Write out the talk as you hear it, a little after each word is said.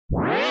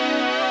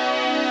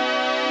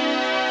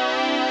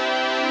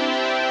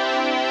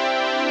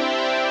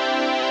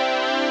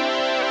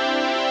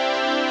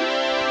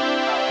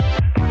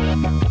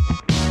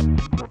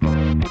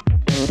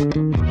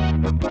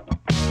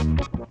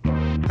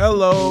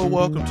Hello,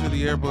 welcome to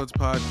the Airbuds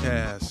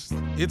Podcast.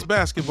 It's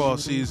basketball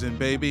season,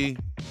 baby.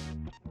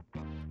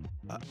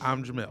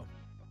 I'm Jamel.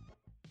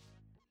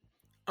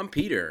 I'm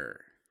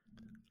Peter.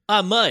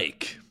 I'm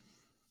Mike.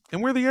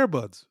 And we're the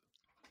Airbuds.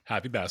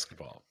 Happy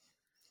basketball.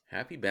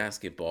 Happy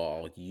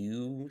basketball,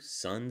 you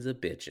sons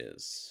of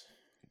bitches.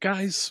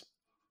 Guys,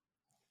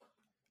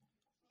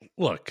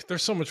 look,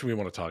 there's so much we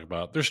want to talk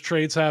about. There's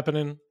trades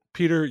happening.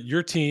 Peter,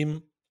 your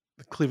team,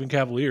 the Cleveland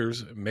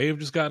Cavaliers, may have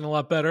just gotten a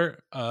lot better.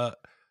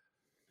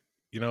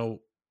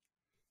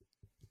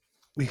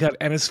 We got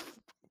Enes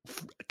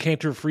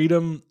Kanter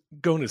Freedom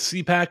going to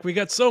CPAC. We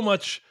got so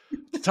much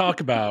to talk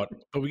about,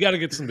 but we got to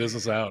get some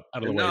business out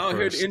of the way Now first.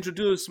 here to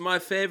introduce my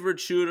favorite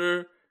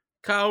shooter,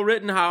 Kyle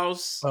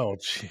Rittenhouse. Oh,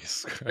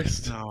 jeez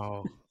Christ.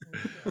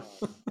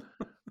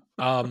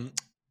 No.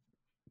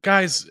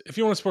 Guys, if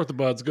you want to support the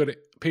Buds, go to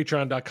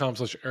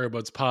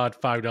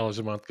patreon.com/airbudspod. $5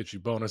 a month gets you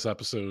bonus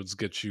episodes,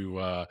 gets you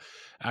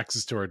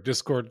access to our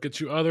Discord, gets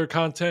you other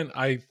content.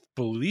 I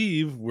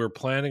believe we're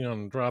planning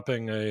on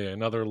dropping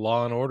another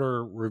Law and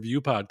Order review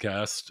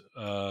podcast.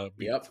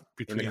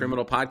 In the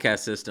criminal podcast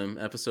system,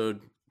 episode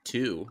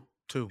 2.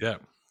 Yeah.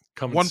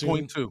 Coming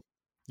 1.2.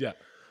 Yeah.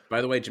 By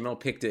the way, Jamel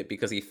picked it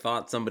because he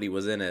thought somebody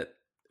was in it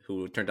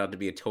who turned out to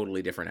be a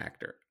totally different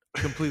actor.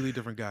 Completely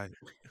different guy.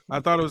 I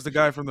thought it was the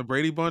guy from the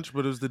Brady Bunch,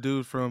 but it was the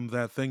dude from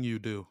That Thing You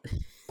Do.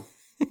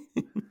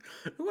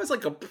 Who was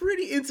like a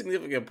pretty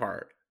insignificant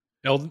part.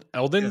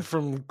 Eldon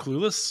from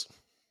Clueless?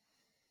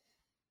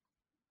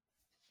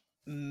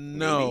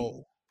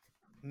 No,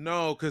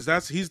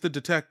 because he's the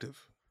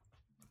detective.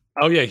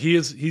 Oh yeah,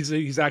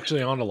 he's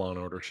actually on the Law and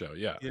Order show.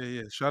 Yeah.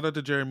 Yeah. Shout out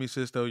to Jeremy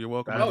Sisto. You're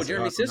welcome. Oh,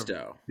 Jeremy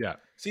Sisto. Yeah.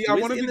 See, Who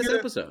is in this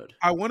episode.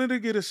 I wanted to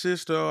get a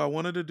Sisto. I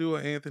wanted to do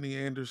an Anthony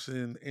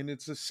Anderson, and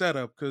it's a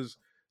setup because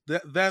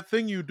that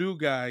Thing You Do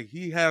guy,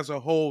 he has a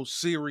whole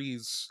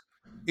series.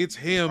 It's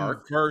him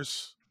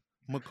versus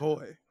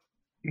McCoy.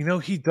 You know,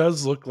 he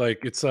does look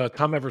like it's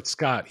Tom Everett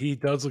Scott. He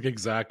does look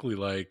exactly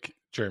like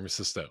Jeremy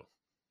Sisto.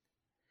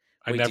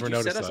 I never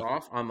noticed that. Set us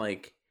off on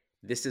like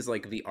this is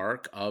like the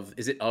arc of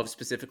of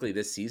specifically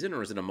this season,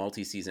 or is it a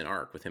multi-season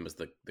arc with him as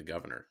the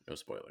governor? No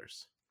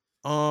spoilers.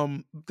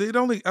 I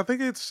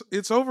think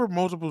it's over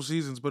multiple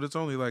seasons, but it's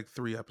only like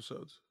 3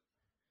 episodes.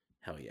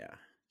 Hell yeah.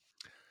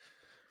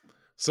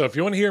 So if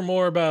you want to hear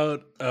more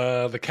about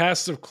the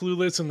cast of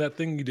Clueless and That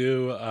Thing You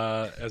Do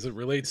as it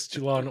relates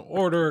to Law and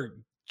Order,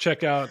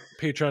 check out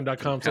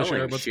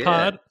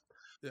patreon.com/airbudspod.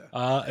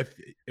 Yeah.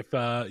 If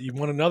you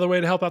want another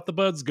way to help out the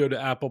Buds, go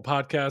to Apple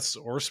Podcasts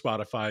or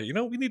Spotify. You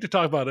know, we need to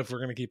talk about if we're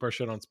going to keep our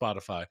shit on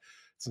Spotify,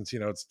 since,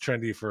 it's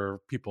trendy for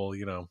people,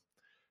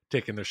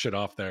 taking their shit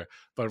off there.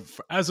 But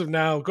as of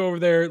now, go over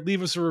there,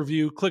 leave us a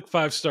review, click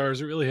 5 stars.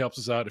 It really helps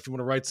us out. If you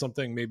want to write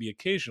something, maybe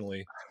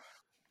occasionally,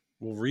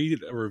 we'll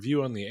read a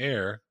review on the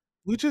air.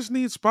 We just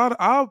need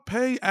I'll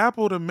pay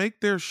Apple to make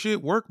their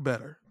shit work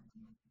better.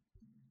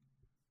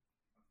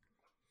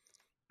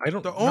 I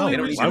don't the know. only They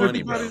don't reason need money,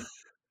 everybody... bro.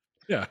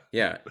 Yeah.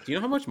 Yeah. Do you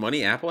know how much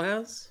money Apple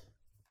has?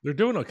 They're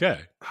doing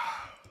okay.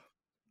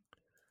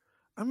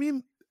 I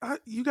mean,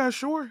 you guys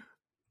sure?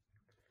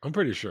 I'm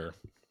pretty sure.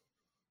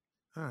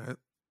 All right.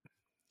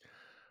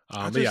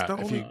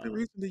 The the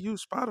reason to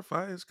use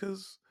Spotify is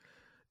because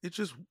it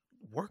just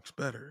works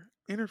better.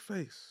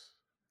 Interface.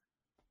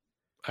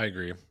 I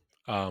agree.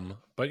 But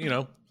what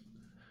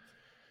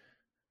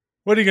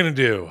are you going to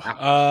do?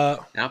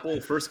 Apple,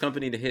 first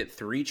company to hit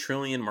 3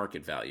 trillion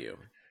market value.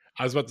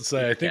 I was about to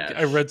say, I think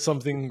I read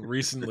something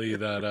recently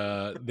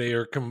that they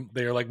are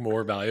like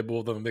more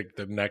valuable than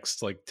the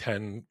next like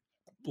 10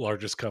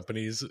 largest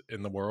companies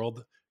in the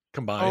world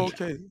combined. Oh,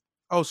 okay.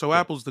 Oh, so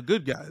Apple's the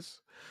good guys.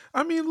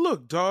 I mean,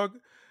 look, dog.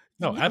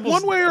 No, Apple's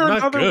one way or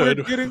not another,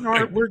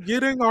 good. we're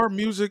getting our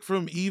music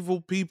from evil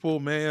people,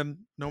 man.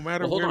 No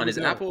matter. Well, hold on. Is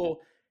go.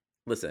 Apple?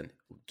 Listen,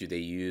 do they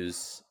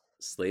use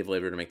slave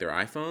labor to make their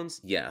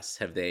iPhones? Yes.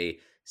 Have they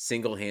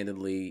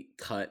single-handedly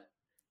cut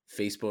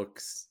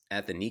Facebook's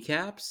at the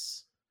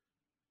kneecaps?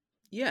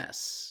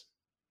 Yes.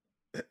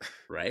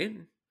 Right?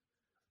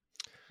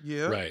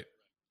 Yeah. Right.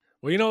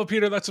 Well,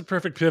 Peter, that's a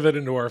perfect pivot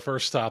into our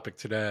first topic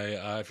today.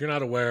 If you're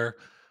not aware,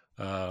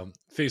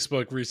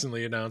 Facebook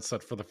recently announced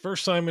that for the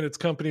first time in its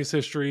company's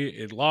history,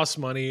 it lost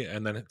money,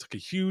 and then it took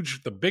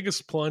the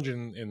biggest plunge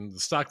in the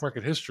stock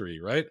market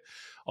history, right?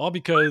 All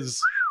because...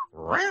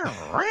 And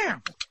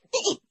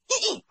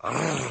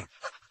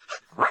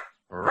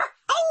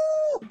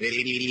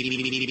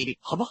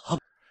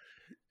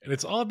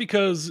it's all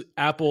because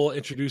Apple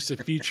introduced a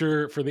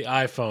feature for the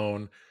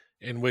iPhone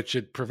in which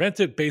it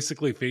prevented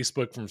basically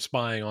Facebook from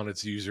spying on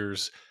its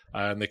users,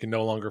 and they can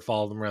no longer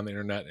follow them around the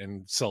internet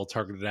and sell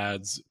targeted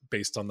ads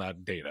based on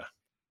that data.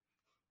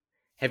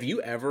 Have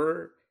you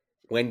ever,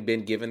 when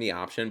been given the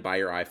option by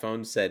your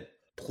iPhone, said,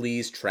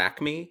 please track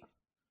me?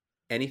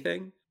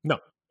 Anything? No.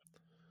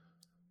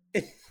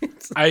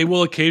 I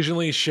will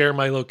occasionally share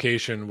my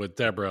location with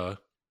Deborah,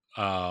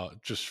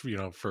 just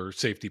for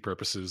safety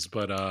purposes,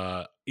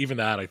 but even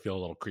that I feel a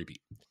little creepy.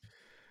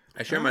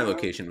 I share my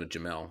location with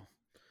Jamel.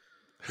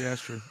 Yeah,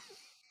 that's true.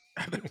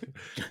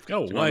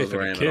 Got a wife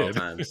and a kid.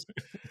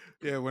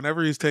 Yeah,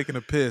 whenever he's taking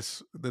a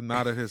piss, then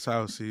not at his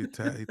house, he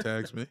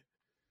tags me.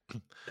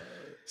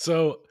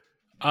 So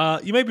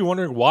you may be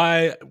wondering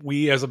why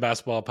we as a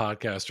basketball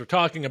podcast are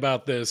talking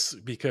about this,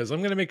 because I'm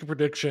going to make a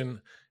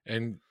prediction.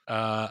 And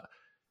now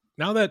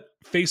that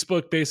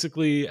Facebook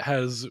basically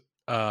has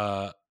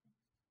no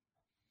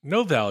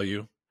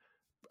value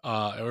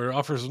or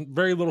offers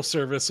very little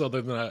service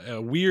other than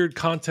a weird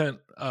content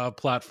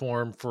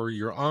platform for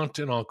your aunt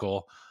and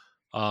uncle,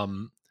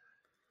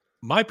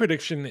 my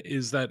prediction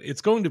is that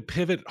it's going to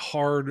pivot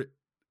hard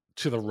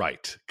to the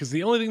right, because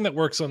the only thing that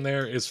works on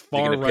there is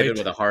far right. Pivot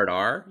with a hard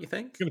R, you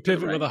think? It's going to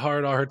pivot with a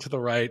hard R to the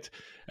right,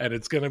 and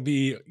it's going to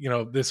be,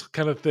 this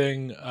kind of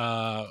thing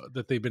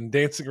that they've been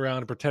dancing around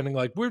and pretending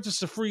like we're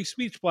just a free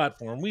speech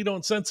platform. We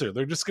don't censor.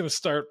 They're just going to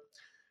start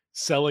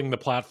selling the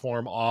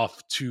platform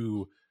off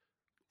to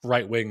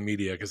right-wing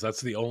media, because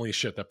that's the only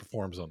shit that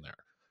performs on there.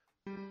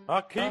 I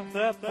keep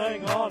that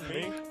thing on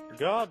me.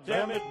 God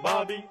damn it,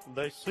 Bobby.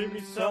 They see me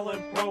selling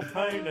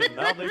propane and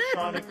now they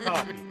trying to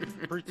copy.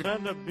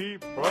 Pretend to be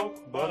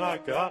broke, but I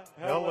got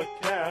hella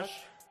cash.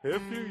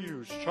 If you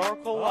use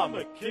charcoal,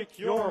 I'ma kick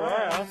your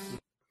ass.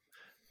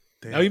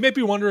 Damn. Now you may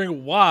be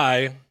wondering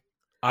why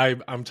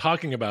I'm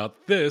talking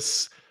about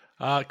this,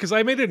 because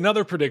I made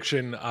another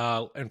prediction.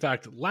 In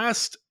fact,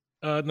 last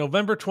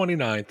November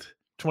 29th,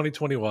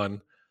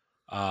 2021.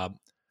 What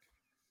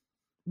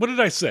did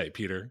I say,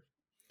 Peter?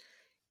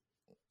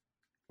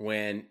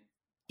 When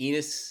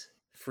Enos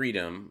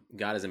Freedom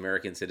got his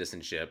American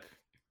citizenship,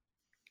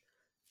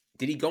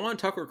 did he go on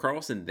Tucker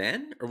Carlson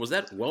then? Or was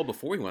that well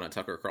before he went on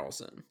Tucker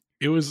Carlson?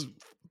 It was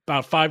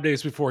about 5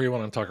 days before he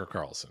went on Tucker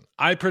Carlson.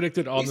 I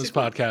predicted on this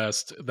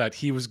podcast that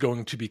he was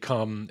going to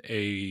become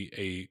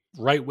a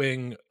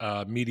right-wing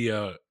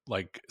media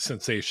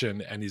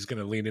sensation, and he's going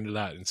to lean into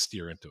that and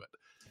steer into it.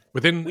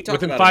 Within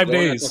 5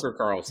 days, Tucker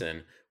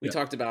Carlson. We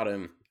talked about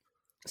him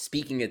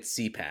speaking at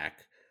CPAC.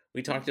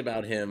 We talked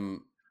about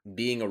him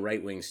being a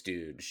right-wing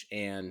stooge.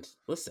 And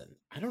listen,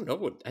 I didn't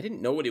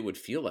know what it would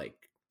feel like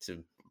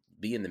to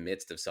be in the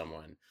midst of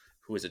someone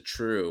who is a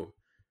true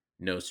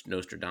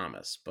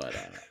Nostradamus. But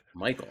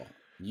Michael,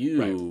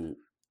 you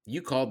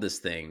called this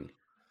thing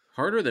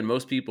harder than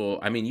most people.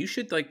 I mean, you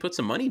should put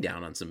some money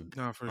down on some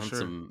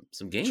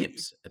some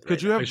games.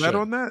 Could you have bet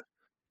on that?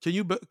 Can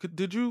you?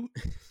 Did you?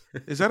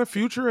 Is that a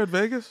future at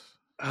Vegas?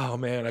 Oh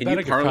man, Can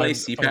you parlay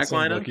CPAC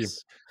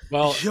lineups?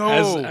 Well,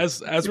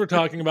 as we're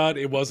talking about,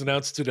 it was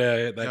announced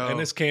today that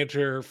Enes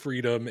Kanter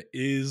Freedom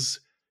is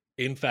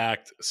in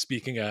fact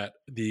speaking at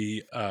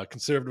the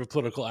Conservative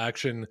Political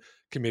Action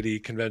Committee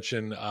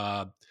convention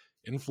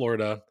in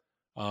Florida.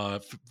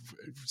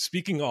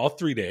 Speaking all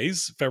 3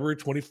 days, February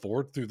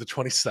 24th through the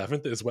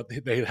 27th is what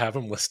they have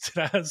him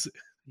listed as.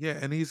 Yeah,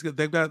 and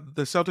they've got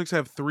the Celtics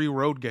have 3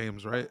 road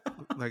games, right?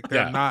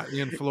 They're not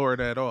in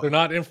Florida at all. They're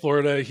not in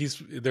Florida.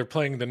 They're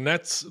playing the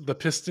Nets, the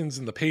Pistons,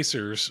 and the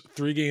Pacers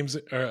 3 games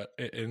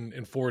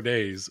in 4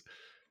 days.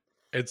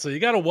 And so you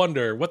got to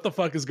wonder what the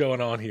fuck is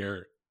going on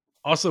here.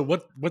 Also,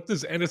 what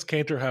does Enes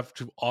Kanter have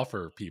to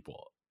offer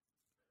people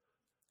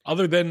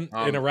other than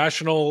an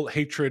irrational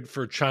hatred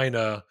for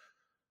China,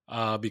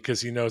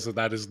 because he knows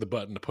that is the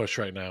button to push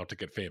right now to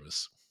get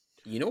famous.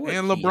 You know what?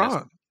 And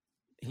LeBron.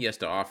 He has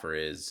to offer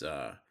is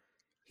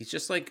he's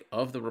just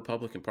of the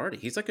Republican Party.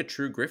 He's like a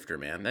true grifter,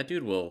 man. That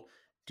dude will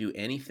do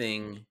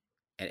anything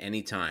at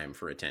any time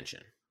for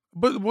attention.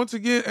 But once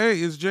again,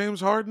 hey, is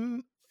James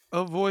Harden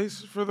a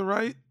voice for the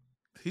right?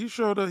 He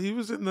showed up. He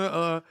was in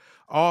the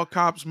All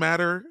Cops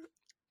Matter.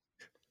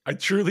 I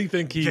truly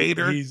think he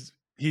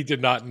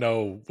did not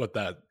know what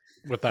that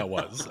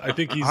was. I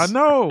think he's. I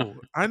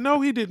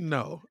know he didn't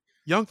know.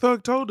 Young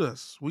Thug told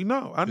us. We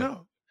know. I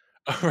know.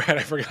 All right,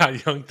 I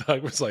forgot. Young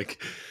Thug was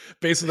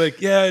basically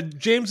yeah,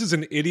 James is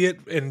an idiot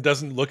and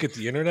doesn't look at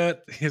the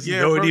internet. He has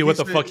no idea what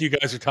the fuck you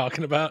guys are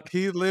talking about.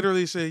 He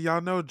literally said,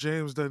 y'all know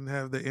James doesn't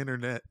have the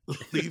internet.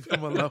 Leave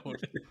him alone.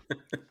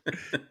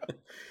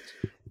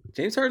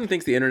 James Harden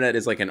thinks the internet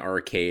is like an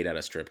arcade at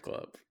a strip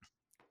club.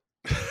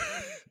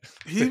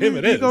 He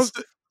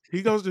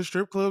goes to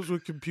strip clubs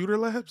with computer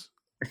labs.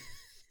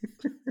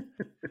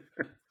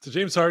 So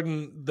James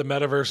Harden, the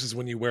metaverse is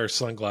when you wear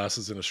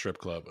sunglasses in a strip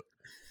club.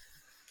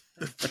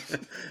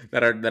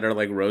 that are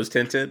rose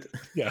tinted.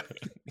 Yeah.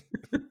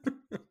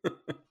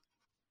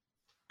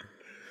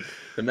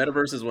 The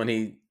metaverse is when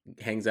he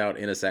hangs out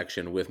in a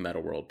section with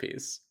Meta World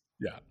Peace.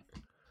 Yeah.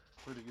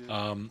 Pretty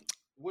good.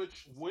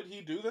 Which would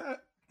he do that?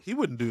 He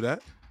wouldn't do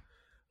that.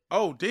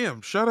 Oh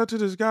damn! Shout out to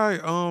this guy.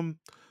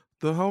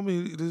 The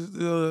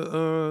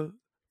homie,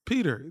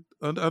 Peter,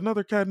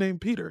 another cat named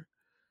Peter.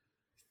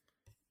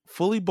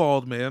 Fully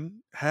bald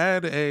man,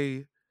 had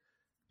a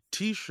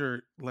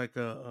T-shirt like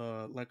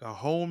a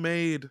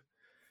homemade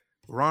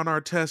Ron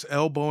Artest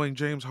elbowing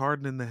James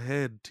Harden in the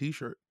head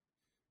T-shirt.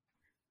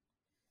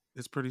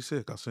 It's pretty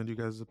sick. I'll send you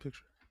guys a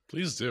picture.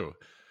 Please do.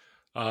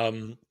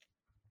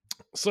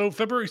 So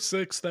February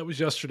 6th, that was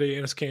yesterday.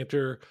 Enes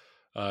Kanter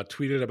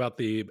tweeted about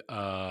the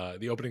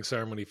opening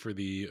ceremony for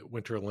the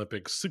Winter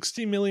Olympics.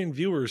 60 million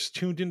viewers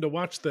tuned in to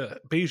watch the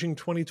Beijing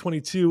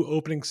 2022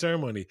 opening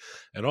ceremony,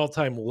 an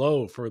all-time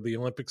low for the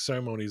Olympic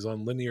ceremonies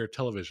on linear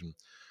television.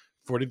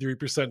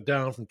 43%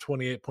 down from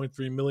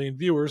 28.3 million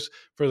viewers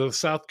for the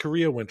South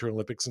Korea Winter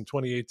Olympics in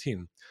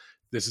 2018.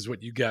 This is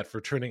what you get for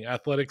turning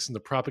athletics into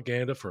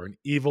propaganda for an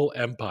evil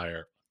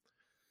empire.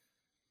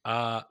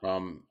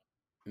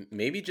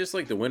 Maybe just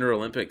like the Winter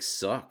Olympics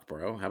suck,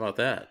 bro. How about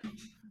that?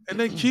 And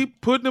they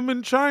keep putting them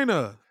in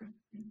China.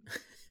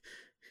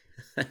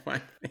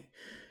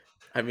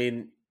 I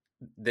mean,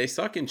 they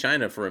suck in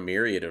China for a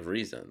myriad of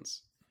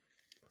reasons.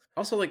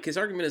 Also, like, his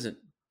argument isn't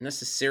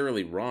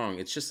necessarily wrong.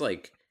 It's just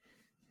like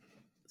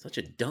such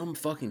a dumb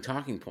fucking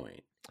talking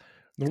point.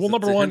 Well,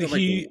 number one,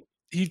 he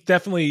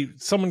definitely,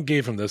 someone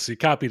gave him this. He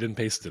copied and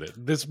pasted it.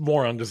 This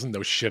moron doesn't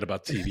know shit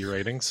about TV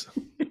ratings.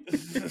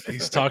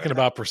 He's talking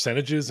about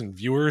percentages and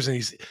viewers, and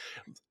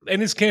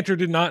Enes Kanter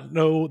did not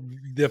know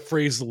the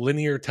phrase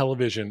linear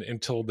television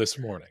until this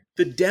morning.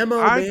 The demo,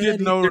 I man.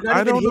 didn't know.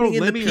 I don't know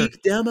linear. The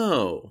peak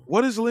demo.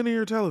 What is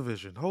linear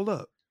television? Hold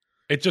up.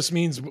 It just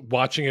means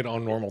watching it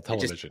on normal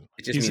television.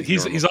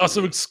 He's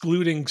also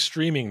excluding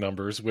streaming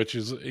numbers, which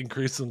is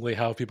increasingly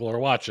how people are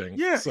watching.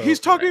 Yeah, so, he's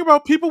talking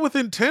about people with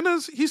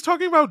antennas. He's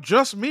talking about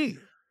just me.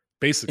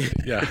 Basically,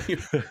 yeah.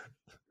 You're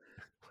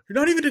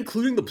not even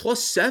including the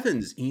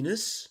 +7s,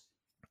 Enos.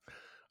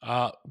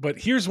 But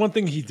here's one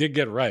thing he did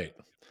get right.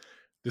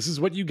 This is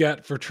what you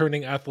get for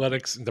turning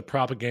athletics into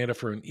propaganda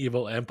for an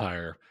evil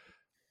empire.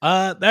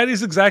 That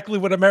is exactly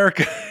what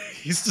America.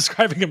 He's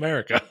describing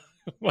America.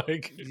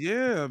 Like,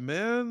 yeah,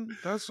 man,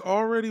 that's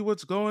already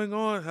what's going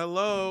on.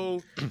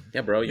 Hello.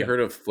 Yeah, bro. You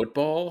heard of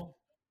football?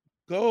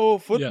 Go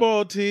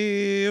football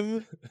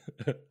team.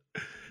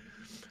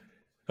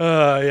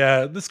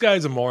 Yeah, this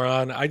guy's a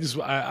moron.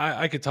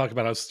 I could talk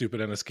about how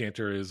stupid Enes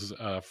Kanter is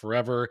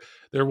forever.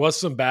 There was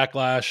some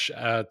backlash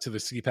to the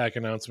CPAC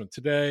announcement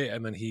today,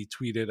 and then he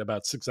tweeted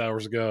about 6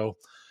 hours ago,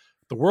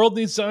 "The world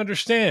needs to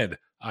understand,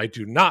 I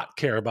do not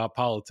care about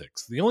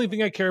politics. The only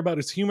thing I care about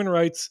is human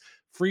rights,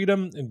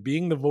 freedom, and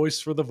being the voice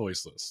for the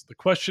voiceless. The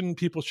question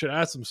people should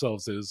ask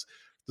themselves is,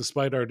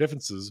 despite our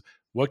differences,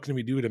 what can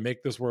we do to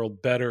make this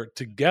world better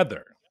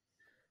together?"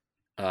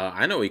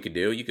 I know what you could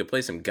do. You could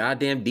play some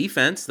goddamn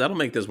defense. That'll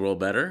make this world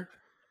better.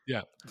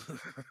 Yeah.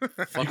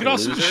 You could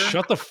also just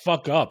shut the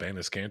fuck up,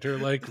 Enes Kanter.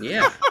 Like,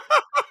 yeah.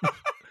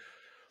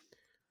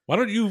 Why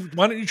don't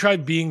you try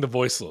being the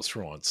voiceless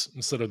for once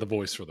instead of the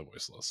voice for the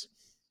voiceless?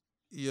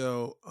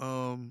 Yo,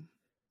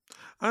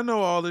 I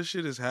know all this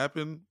shit has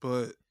happened,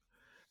 but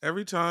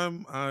every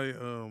time I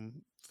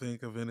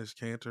think of Enes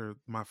Kanter,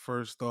 my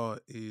first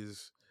thought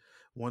is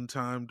one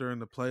time during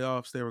the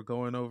playoffs they were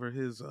going over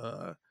his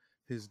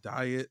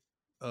diet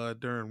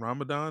during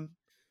Ramadan,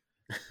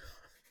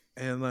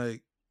 and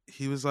like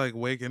he was like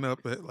waking up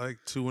at like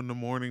 2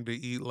 a.m. to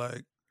eat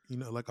like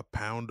a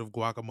pound of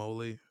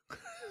guacamole.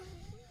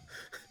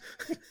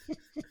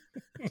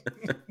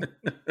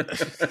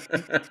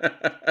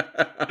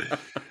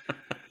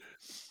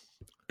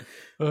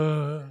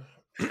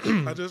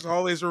 I just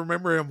always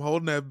remember him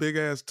holding that big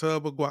ass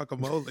tub of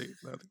guacamole.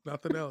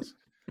 Nothing else.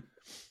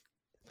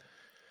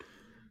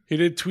 He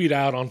did tweet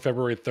out on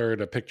February 3rd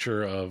a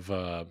picture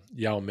of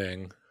Yao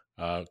Ming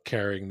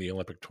carrying the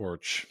Olympic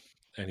torch,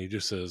 and he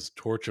just says,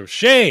 "Torch of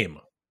shame."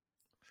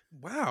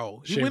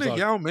 Wow, he went at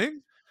Yao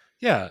Ming?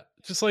 Yeah,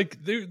 just like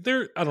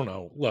they're I don't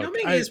know. Look, Yao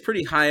Ming is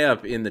pretty high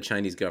up in the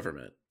Chinese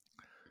government.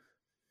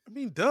 I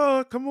mean,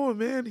 duh, come on,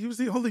 man. He was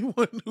the only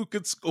one who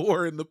could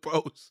score in the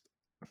post.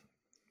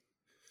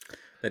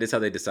 That is how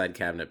they decide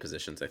cabinet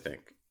positions, I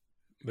think.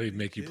 They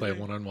make you play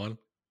one-on-one?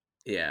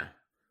 Yeah.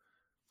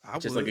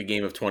 Just like a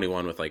game of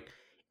 21 with like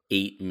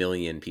 8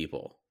 million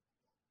people.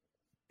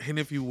 And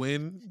if you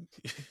win...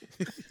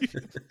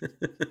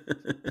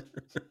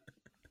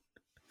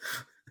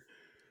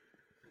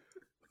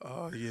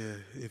 Oh, yeah.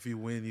 If you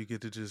win, you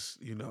get to just,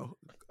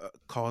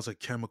 cause a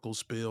chemical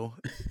spill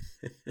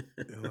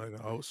in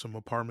like some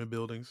apartment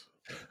buildings.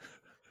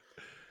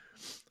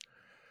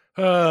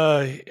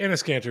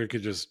 Enes Kanter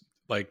could just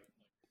like...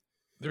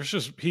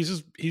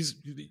 he's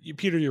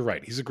Peter, you're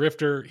right. He's a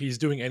grifter. He's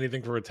doing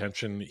anything for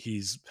attention.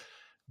 He's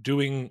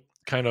doing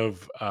kind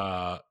of,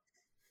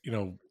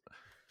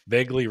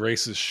 vaguely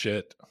racist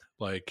shit.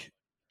 Like,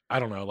 I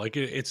don't know. Like,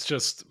 it's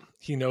just,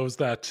 he knows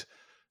that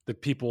the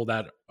people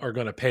that are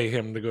going to pay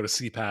him to go to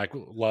CPAC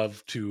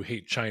love to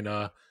hate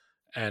China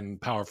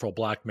and powerful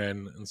black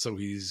men. And so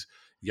he's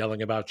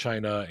yelling about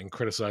China and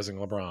criticizing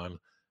LeBron.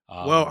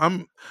 Well,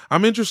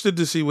 I'm interested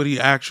to see what he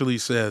actually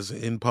says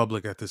in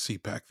public at the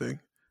CPAC thing.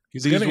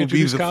 These will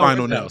be the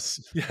final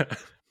notes.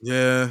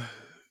 Yeah.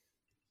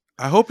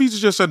 I hope he's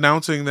just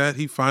announcing that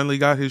he finally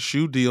got his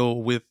shoe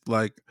deal with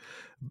like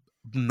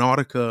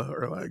Nautica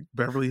or like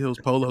Beverly Hills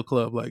Polo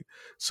Club, like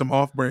some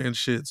off-brand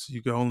shits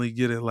you can only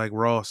get at like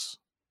Ross.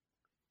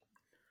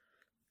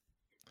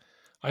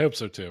 I hope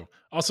so too.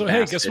 Also,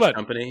 hey, guess what?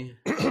 Company.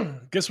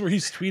 Guess where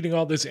he's tweeting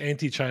all this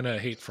anti-China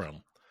hate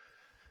from?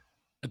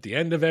 At the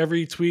end of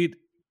every tweet,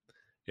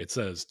 it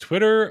says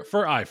Twitter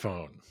for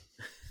iPhone.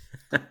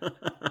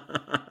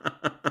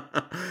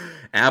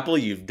 Apple,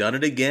 you've done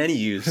it again,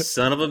 you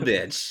son of a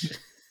bitch.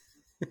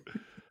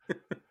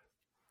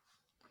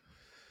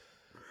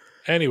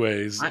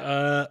 Anyways,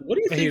 what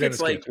do you think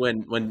it's like when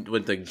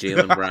the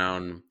Jaylen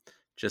Brown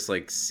just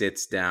like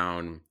sits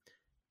down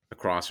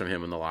across from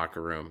him in the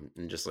locker room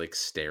and just like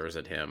stares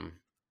at him?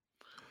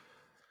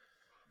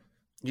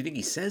 Do you think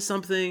he says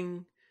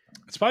something?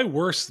 It's probably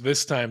worse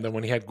this time than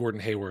when he had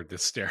Gordon Hayward to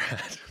stare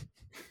at.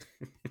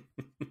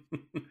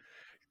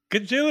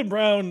 Get Jaylen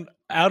Brown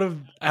out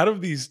of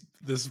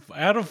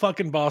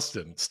fucking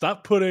Boston.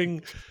 Stop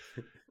putting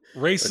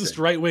racist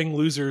right-wing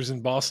losers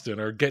in Boston,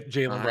 or get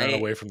Jaylen Brown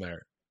away from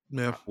there.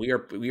 Yeah, we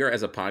are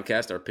as a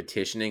podcast are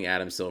petitioning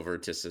Adam Silver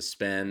to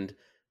suspend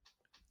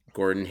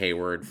Gordon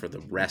Hayward for the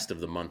rest of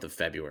the month of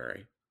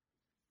February.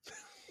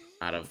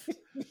 That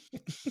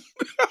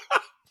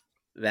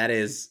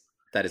is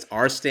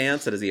our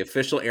stance. That is the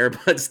official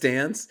Airbud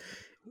stance.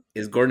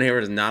 Is Gordon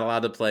Hayward is not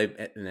allowed to play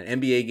in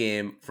an NBA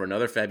game for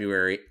another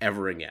February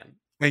ever again.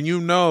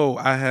 And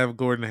I have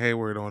Gordon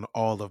Hayward on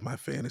all of my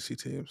fantasy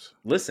teams.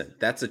 Listen,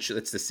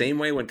 it's the same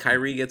way when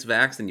Kyrie gets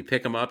vaxxed and you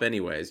pick him up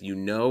anyways. You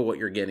know what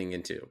you're getting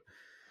into.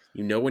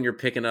 You know when you're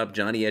picking up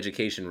Johnny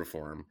Education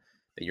reform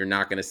that you're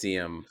not going to see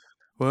him.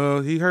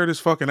 Well, he hurt his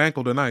fucking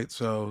ankle tonight,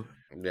 so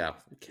yeah.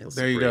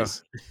 There you go.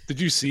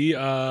 Did you see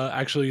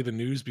actually the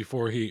news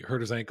before he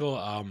hurt his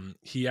ankle?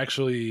 He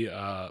actually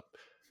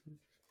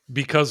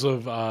because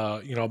of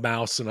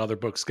Mouse and other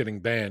books getting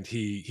banned,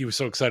 he was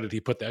so excited he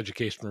put the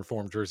education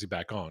reform jersey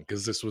back on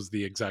because this was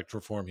the exact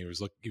reform he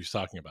was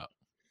talking about.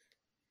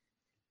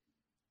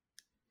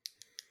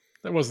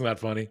 That wasn't that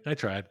funny. I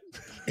tried.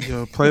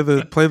 Play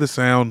the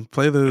sound,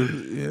 play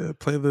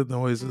the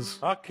noises.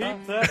 I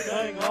keep that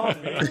thing on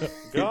me.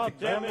 God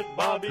damn it,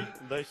 Bobby.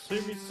 They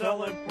see me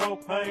selling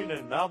propane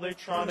and now they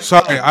trying to.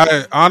 Sorry,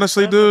 I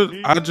honestly,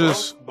 dude, I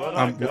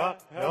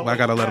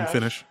gotta let him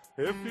finish.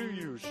 If you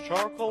use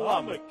charcoal,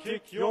 I'ma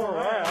kick your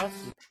ass.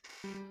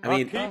 I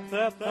mean, keep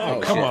that thing.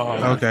 Oh, come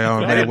on. Okay,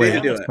 man,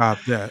 wait,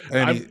 stop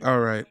that. All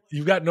right,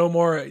 you've got no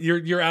more.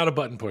 You're out of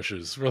button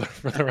pushes for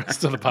the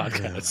rest of the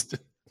podcast.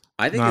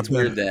 I think it's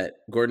weird that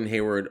Gordon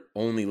Hayward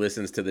only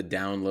listens to the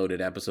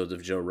downloaded episodes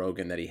of Joe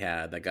Rogan that he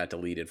had that got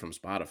deleted from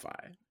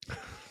Spotify.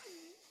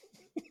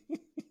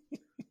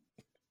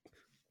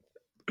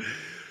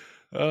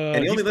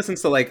 And he only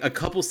listens to like a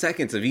couple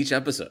seconds of each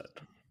episode.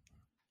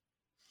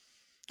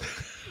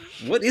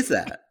 What is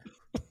that?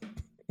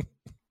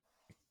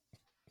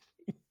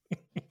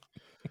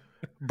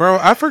 Bro,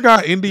 I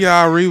forgot India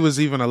Arie was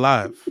even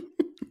alive.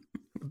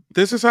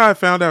 This is how I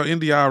found out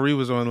India Arie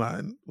was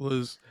online.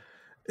 Was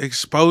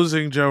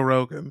exposing Joe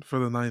Rogan for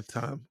the 9th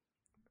time.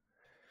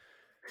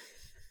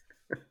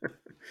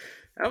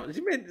 That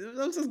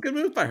was a good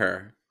move by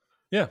her.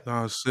 Yeah. No,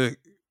 I was sick.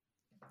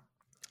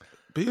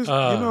 Because,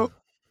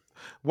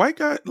 white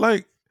guy,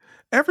 like,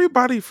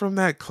 everybody from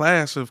that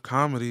class of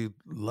comedy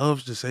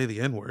loves to say the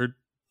N-word.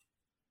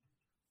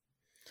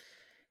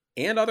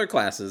 And other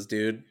classes,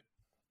 dude.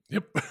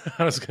 Yep.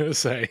 I was going to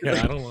say,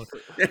 I don't know.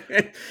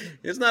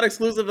 It's not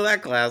exclusive to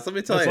that class, let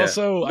me tell you.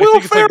 Also, Will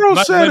Ferrell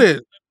said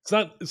it.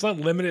 It's not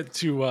limited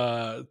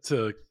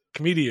to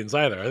comedians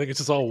either. I think it's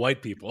just all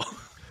white people.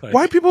 Like,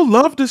 white people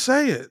love to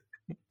say it.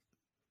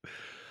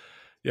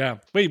 Yeah.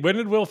 Wait, when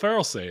did Will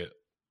Ferrell say it?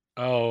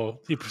 Oh,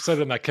 he said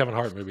it in that Kevin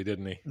Hart movie,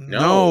 didn't he?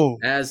 No.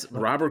 As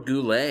Robert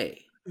Goulet.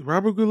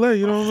 Robert Goulet,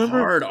 you don't remember?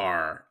 Hard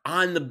R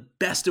on the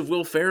Best of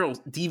Will Ferrell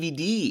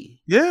DVD.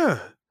 Yeah.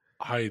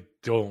 I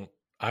didn't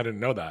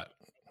know that.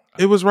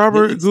 It was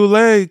Robert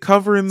Goulet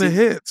covering the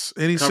hits,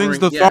 and he sings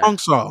the thong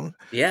song.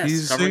 Yes,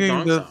 he's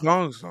singing the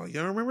thong song. You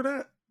don't remember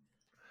that?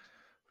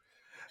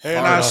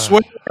 And Hard I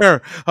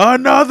swear,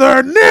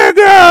 another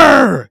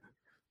nigger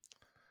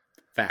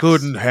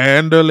couldn't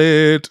handle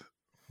it.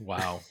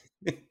 Wow.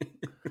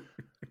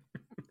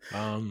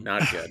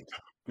 Not good.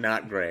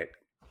 Not great.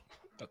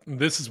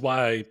 This is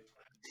why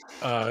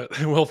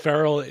Will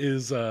Ferrell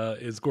is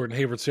Gordon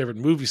Hayward's favorite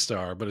movie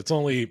star, but it's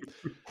only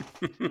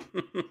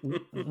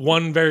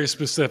one very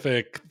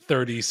specific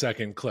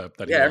 30-second clip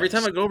that every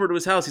time I go over to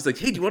his house, he's like,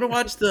 "Hey, do you want to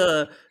watch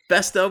the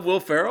Best of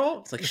Will Ferrell?"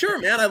 It's like, "Sure,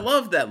 man, I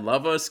love that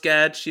Lova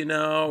sketch,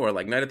 or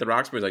like Night at the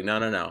Roxbury." He's like,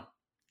 "No,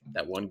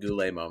 that one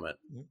Goulet moment.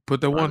 Put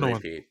the one on.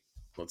 Repeat.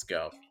 Let's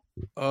go."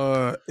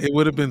 It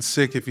would have been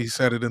sick if he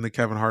said it in the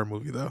Kevin Hart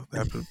movie, though.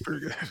 That'd been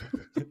pretty good.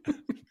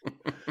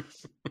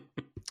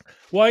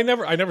 Well, I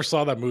never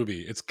saw that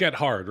movie. It's Get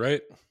Hard,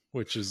 right?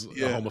 Which is a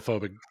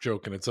homophobic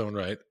joke in its own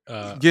right.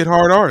 Get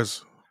Hard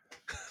ours.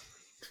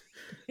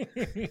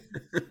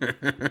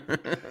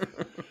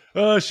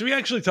 Should we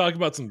actually talk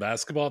about some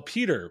basketball?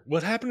 Peter,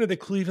 what happened to the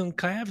Cleveland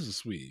Cavs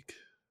this week?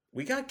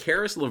 We got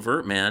Karis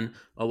LeVert, man,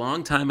 a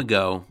long time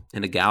ago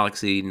in a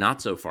galaxy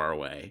not so far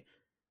away,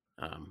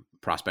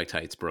 Prospect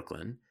Heights,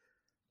 Brooklyn.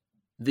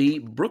 The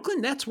Brooklyn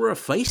Nets were a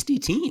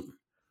feisty team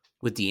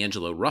with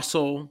D'Angelo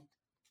Russell,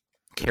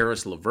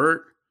 Karis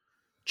LeVert,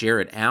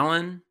 Jared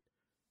Allen,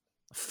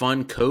 a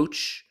fun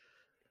coach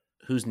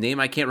whose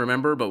name I can't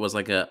remember, but was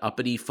like a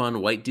uppity,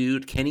 fun white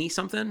dude, Kenny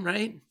something,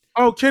 right?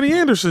 Oh, Kenny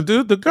Anderson,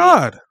 dude, the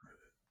god.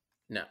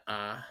 No,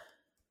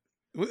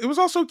 It was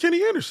also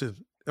Kenny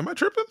Anderson. Am I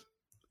tripping?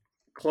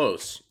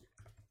 close.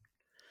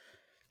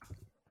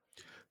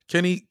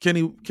 Kenny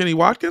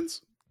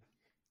Watkins?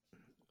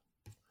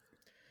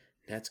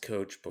 Nets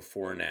coach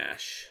before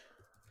Nash.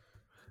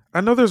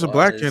 I know there's a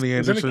black Was- Kenny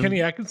Isn't Anderson. it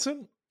Kenny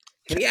Atkinson?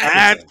 Kenny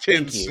Atkinson.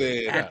 Thank Atkinson.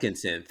 you.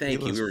 Atkinson. Thank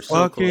It you. was We were so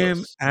fucking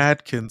close.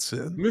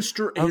 Atkinson.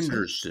 Mr. I was like,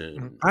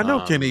 Anderson. I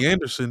know Kenny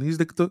Anderson. He's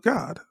the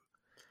god.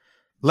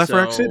 Left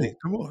Rack City.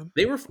 Come on.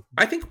 They were.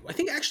 I think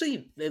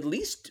actually at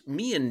least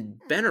me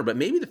and Benner, but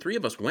maybe the three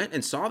of us went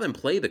and saw them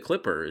play the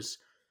Clippers.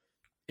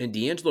 And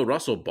D'Angelo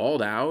Russell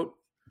balled out.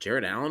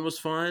 Jared Allen was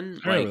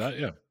fun. I remember that.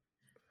 Yeah.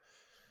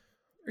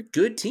 A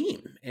good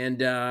team, and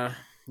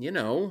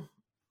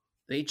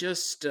they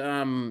just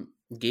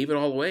gave it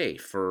all away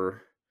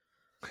for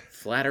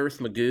Flat Earth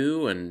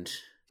Magoo and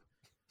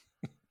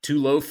 2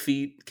 low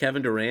feet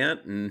Kevin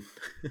Durant and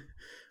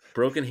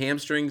broken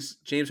hamstrings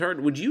James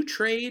Harden. Would you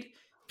trade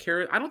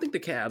I don't think the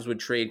Cavs would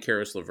trade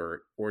Karis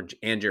LeVert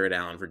and Jared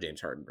Allen for James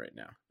Harden right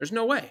now. There's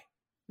no way.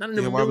 Not in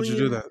a Why would you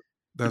do that?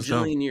 That's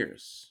dumb. bajillion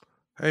years.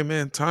 Hey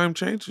man, time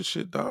changes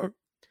shit, dog.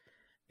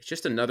 It's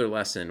just another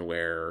lesson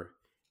where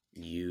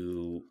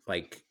you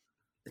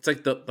it's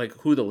like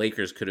who the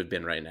Lakers could have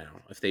been right now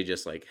if they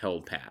just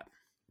held pat.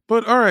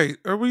 But all right,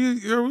 are we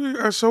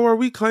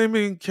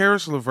claiming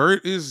Karis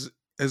LeVert is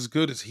as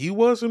good as he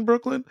was in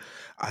Brooklyn?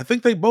 I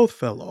think they both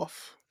fell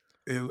off.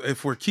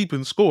 If we're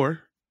keeping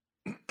score.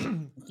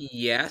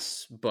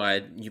 Yes,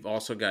 but you've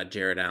also got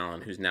Jared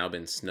Allen, who's now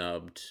been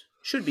snubbed.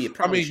 Should be an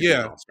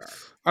all-star.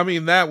 I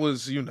mean, that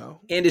was,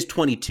 and is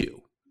 22.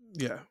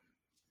 Yeah,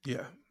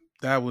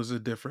 that was a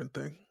different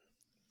thing.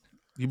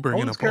 You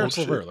bringing up Karis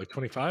old LeVert, shit. like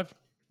 25,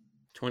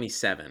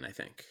 27, I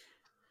think.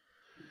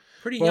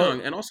 Pretty young,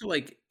 and also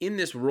in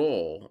this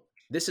role,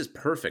 this is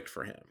perfect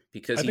for him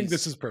because I think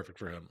this is perfect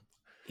for him.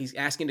 He's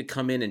asking to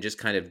come in and just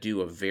kind of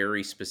do a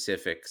very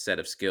specific set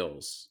of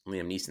skills,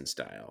 Liam Neeson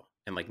style,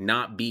 and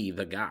not be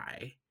the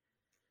guy.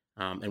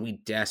 And we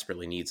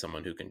desperately need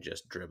someone who can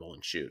just dribble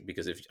and shoot,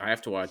 because if I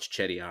have to watch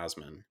Cedi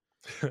Osman,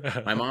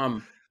 my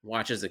mom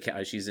watches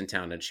she's in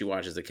town and she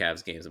watches the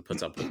Cavs games and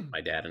puts up with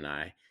my dad and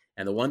I.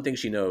 And the one thing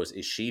she knows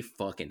is she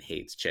fucking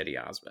hates Cedi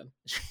Osman.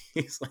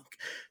 She's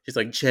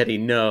like, Cedi,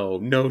 no,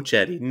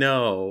 Cedi,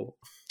 no.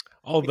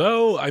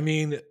 Although, I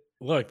mean,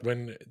 look,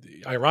 when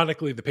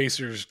ironically the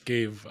Pacers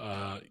gave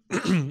the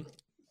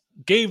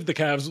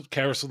Cavs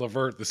Karis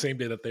LeVert the same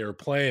day that they were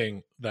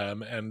playing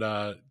them, and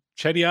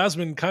Cedi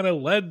Osman kind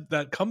of led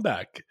that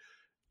comeback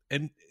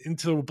and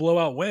into a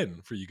blowout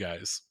win for you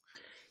guys.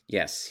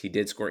 Yes, he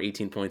did score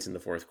 18 points in the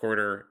fourth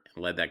quarter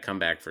and led that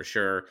comeback for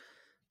sure.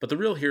 But the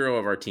real hero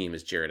of our team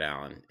is Jared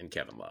Allen and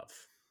Kevin Love.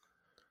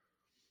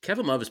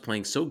 Kevin Love is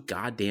playing so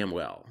goddamn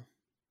well.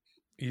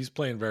 He's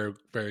playing very,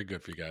 very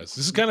good for you guys.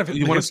 This is kind of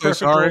You want to say perfect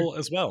sorry role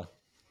as well.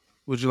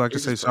 Would you like to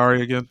say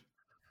sorry again?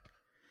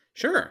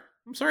 Sure.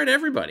 I'm sorry to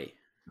everybody.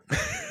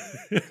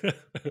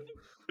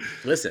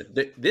 Listen,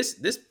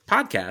 this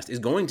podcast is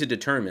going to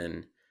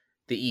determine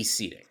the East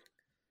seeding.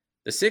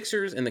 The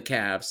Sixers and the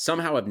Cavs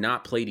somehow have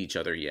not played each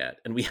other yet,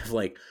 and we have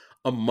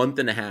a month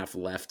and a half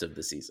left of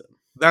the season.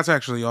 That's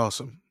actually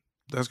awesome.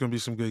 That's going to be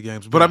some good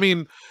games. But I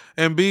mean,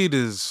 Embiid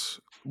is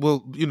we'll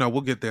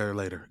get there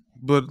later.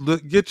 But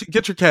get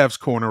your Cavs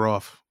corner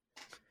off.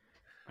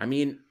 I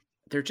mean,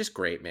 they're just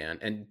great, man.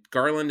 And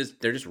Garland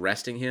they're just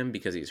resting him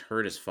because he's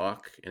hurt as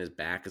fuck and his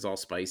back is all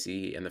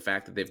spicy. And the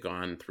fact that they've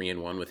gone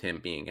 3-1 with him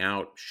being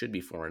out, should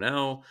be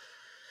 4-0.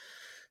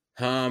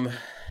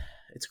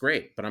 It's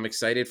great, but I'm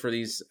excited for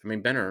these. I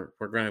mean, Benner,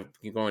 we're going to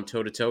be going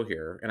toe to toe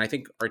here. And I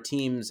think our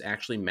teams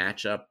actually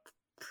match up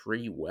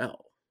pretty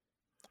well.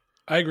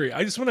 I agree.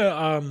 I just want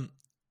to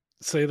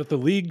say that the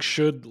league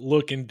should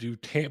look into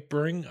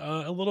tampering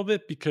a little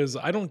bit, because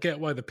I don't get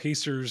why the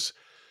Pacers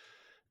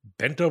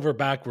bent over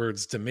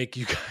backwards to make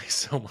you guys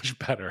so much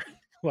better.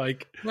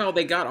 Well,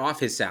 they got off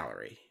his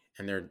salary,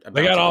 and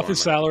they got off his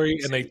salary,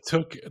 and they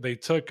took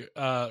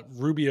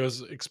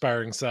Rubio's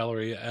expiring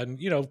salary, and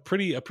a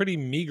pretty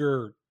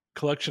meager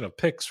collection of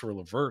picks for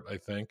LeVert, I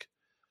think.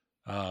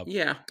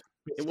 Yeah,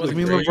 it wasn't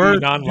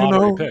LeVert,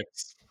 non-lottery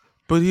picks.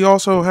 But he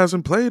also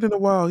hasn't played in a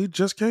while. He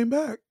just came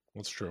back.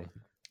 That's true.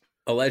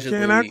 Allegedly,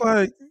 can't act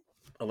like.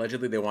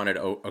 Allegedly, they wanted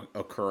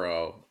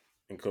Okoro,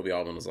 and Kobe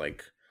Altman was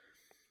like,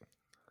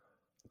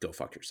 "Go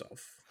fuck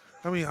yourself."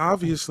 I mean,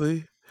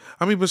 obviously.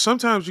 But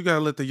sometimes you gotta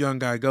let the young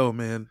guy go,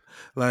 man.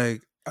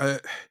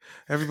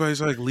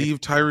 Everybody's like,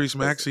 leave Tyrese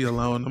Maxey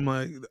alone. I'm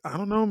like, I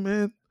don't know,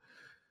 man.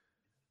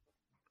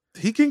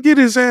 He can get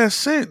his ass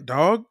sent,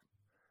 dog.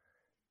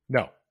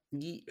 No.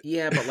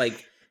 Yeah, but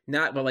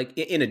not. But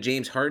in a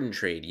James Harden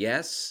trade,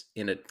 yes.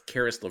 In a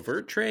Karis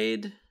LeVert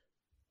trade,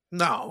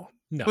 no.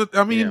 No. But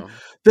I mean,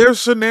 there's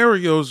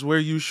scenarios where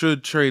you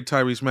should trade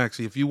Tyrese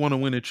Maxey if you want to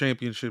win a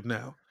championship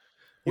now.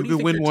 You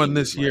could win one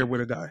this year with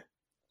a guy.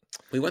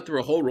 We went through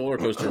a whole roller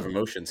coaster of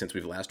emotion since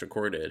we've last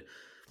recorded.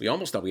 We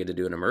almost thought we had to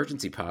do an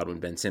emergency pod when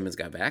Ben Simmons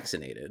got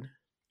vaccinated.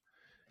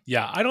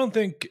 Yeah, I don't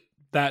think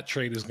that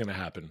trade is going to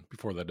happen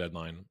before the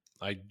deadline.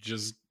 I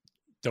just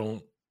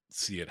don't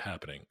see it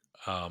happening.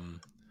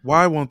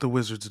 Why won't the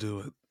Wizards do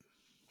it?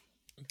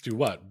 Do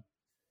what?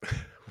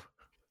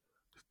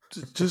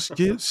 Just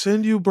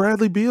send you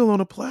Bradley Beal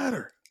on a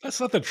platter. That's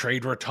not the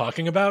trade we're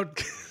talking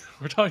about.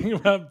 We're talking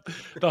about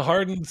the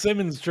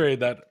Harden-Simmons trade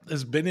that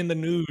has been in the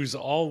news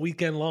all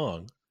weekend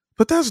long.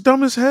 But that's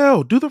dumb as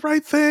hell. Do the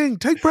right thing.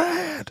 Take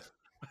Brad.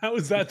 How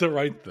is that the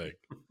right thing?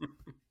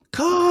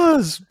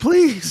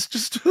 Please,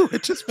 just do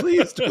it. Just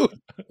please do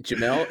it.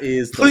 Jamel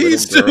is the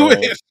Please little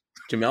girl. do it.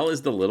 Jamel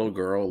is the little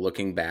girl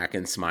looking back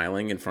and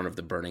smiling in front of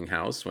the burning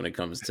house when it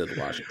comes to the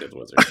Washington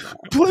Wizards. Now.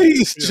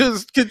 Please,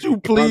 could you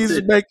please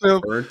make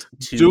them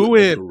do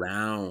it?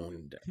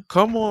 Ground.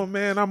 Come on,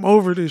 man. I'm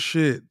over this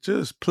shit.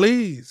 Just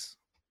please.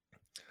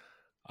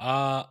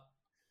 I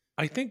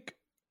think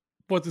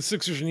what the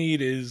Sixers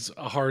need is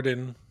a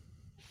Harden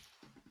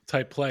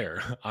type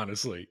player,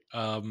 honestly.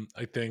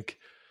 I think,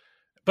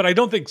 but I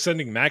don't think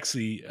sending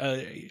Maxey,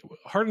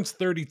 Harden's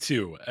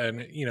 32 and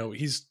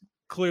he's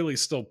clearly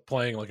still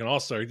playing like an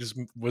all-star. He just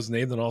was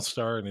named an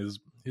all-star and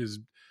his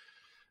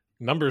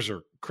numbers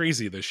are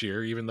crazy this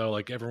year, even though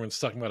like everyone's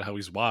talking about how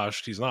he's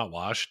washed. He's not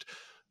washed.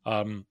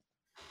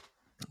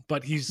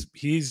 But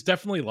he's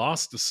definitely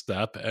lost a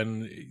step,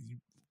 and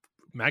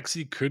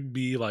Maxey could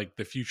be like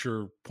the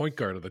future point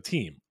guard of the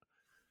team.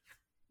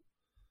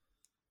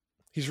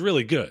 He's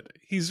really good.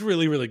 He's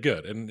really, really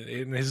good. And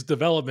his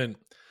development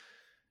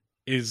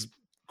is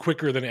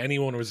quicker than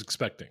anyone was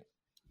expecting.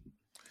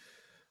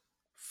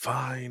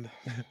 Fine.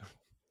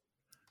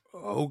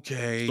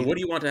 Okay. So what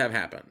do you want to have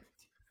happen?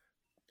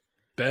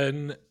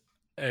 Ben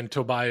and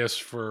Tobias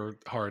for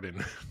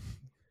Harden.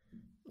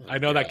 I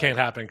know that can't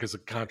happen because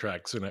of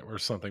contracts or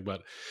something,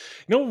 but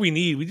you know what we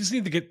need? We just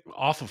need to get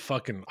off of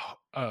fucking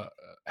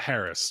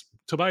Harris.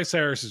 Tobias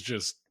Harris is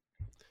just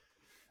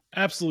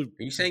absolute.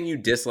 Are you saying you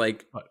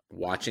dislike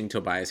watching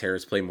Tobias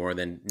Harris play more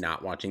than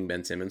not watching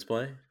Ben Simmons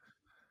play?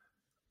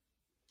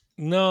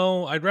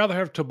 No, I'd rather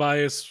have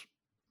Tobias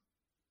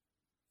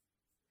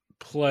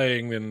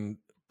playing than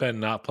Ben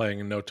not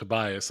playing and no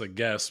Tobias, I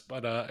guess.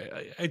 But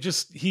I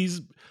just, he's,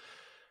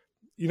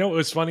 it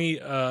was funny.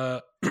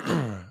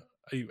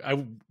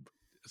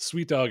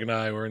 Sweet Dog and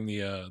I were in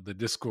the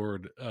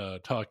Discord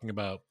talking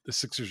about the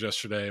Sixers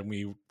yesterday, and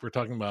we were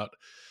talking about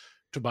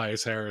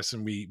Tobias Harris,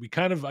 and we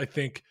kind of, I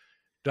think,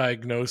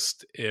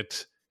 diagnosed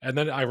it. And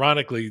then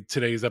ironically,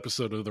 today's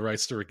episode of The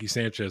Rights to Ricky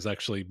Sanchez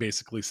actually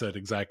basically said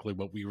exactly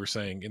what we were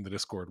saying in the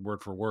Discord,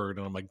 word for word.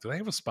 And I'm like, do they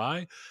have a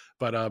spy?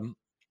 But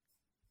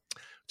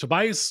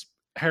Tobias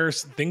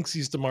Harris thinks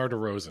he's DeMar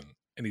DeRozan,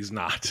 and he's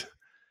not.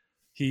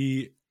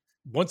 He's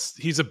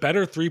a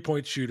better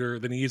 3-point shooter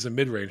than he is a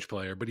mid-range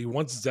player, but he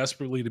wants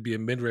desperately to be a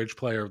mid-range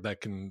player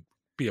that can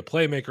be a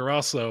playmaker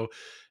also,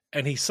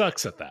 and he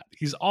sucks at that.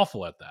 He's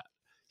awful at that.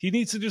 He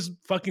needs to just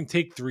fucking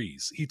take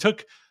threes.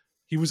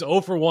 He was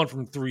 0 for 1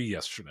 from 3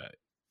 yesterday.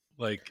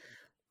 Like,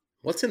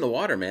 what's in the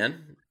water,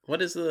 man?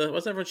 What's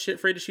everyone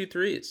afraid to shoot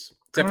threes?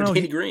 Except for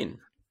Danny Green.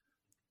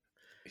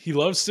 He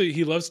loves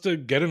to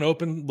get an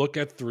open look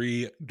at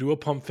 3, do a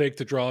pump fake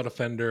to draw a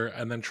defender,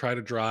 and then try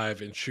to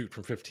drive and shoot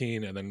from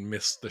 15 and then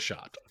miss the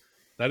shot.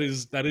 That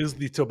is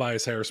the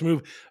Tobias Harris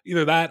move.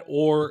 Either that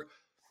or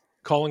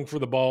calling for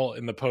the ball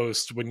in the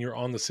post when you're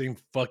on the same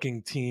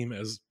fucking team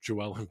as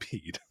Joel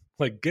Embiid.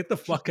 Like, get the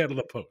fuck out of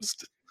the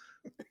post.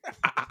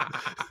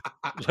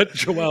 Let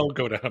Joel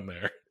go down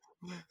there.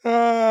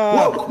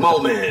 Woke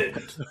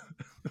moment.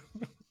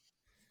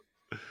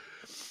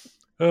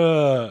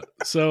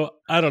 So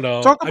I don't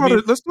know. Talk about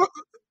it. Let's talk.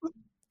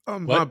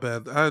 My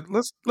bad.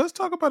 Let's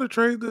talk about a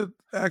trade that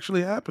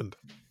actually happened.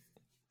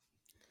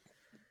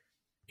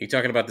 You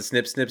talking about the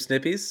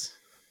snippies?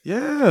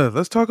 Yeah,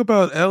 let's talk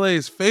about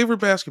LA's favorite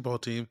basketball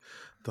team,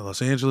 the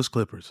Los Angeles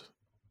Clippers.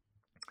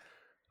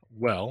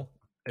 Well,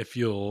 if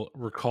you'll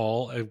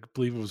recall, I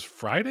believe it was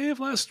Friday of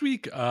last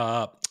week,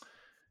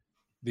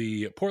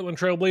 the Portland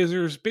Trail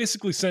Blazers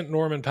basically sent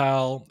Norman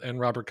Powell and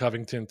Robert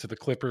Covington to the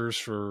Clippers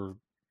for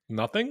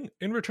nothing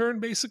in return,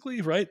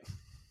 basically, right?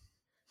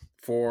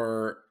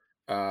 For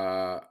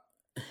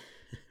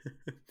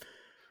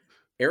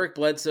Eric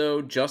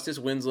Bledsoe, Justice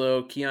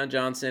Winslow, Keon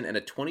Johnson, and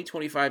a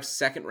 2025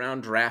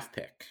 second-round draft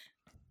pick.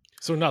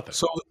 So nothing.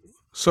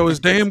 So is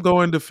Dame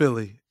going to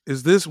Philly?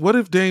 What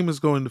if Dame is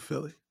going to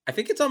Philly? I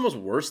think it's almost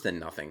worse than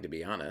nothing, to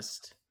be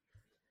honest.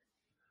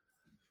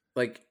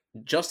 Like,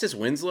 Justice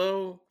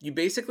Winslow, you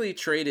basically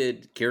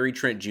traded Gary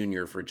Trent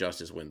Jr. for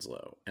Justice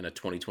Winslow and a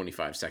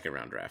 2025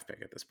 second-round draft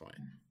pick at this point.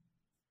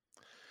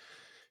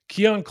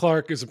 Keon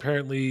Clark is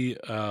apparently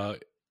a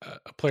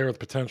player with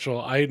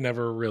potential. I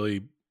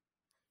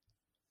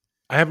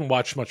haven't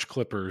watched much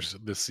Clippers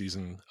this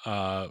season,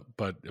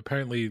 but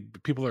apparently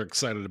people are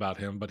excited about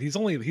him. But he's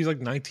like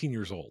 19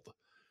 years old.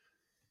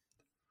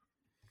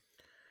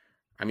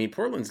 I mean,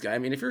 Portland's guy. I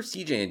mean, if you're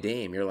CJ and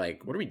Dame, you're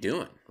like, what are we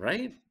doing,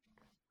 right?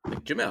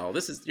 Like, Jamel,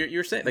 this is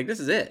you're saying like this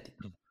is it.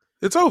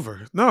 It's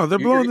over. No, they're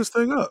blowing this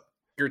thing up.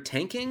 You're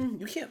tanking.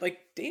 You can't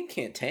Dame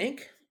can't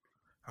tank.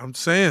 I'm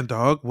saying,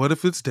 dog. What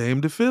if it's Dame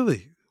to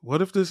Philly?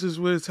 What if this is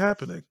where it's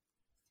happening?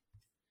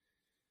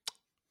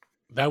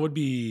 That would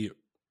be.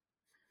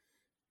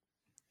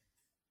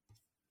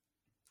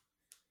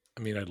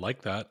 mean, I'd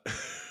like that.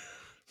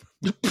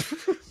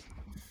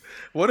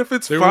 What if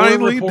it's There were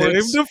finally Dame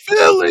reports- to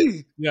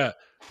Philly? Yeah,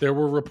 there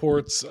were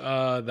reports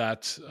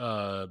that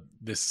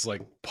this is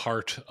like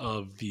part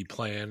of the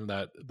plan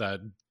that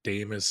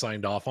Dame has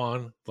signed off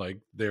on. Like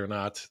they're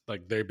not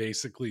like they're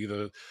basically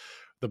the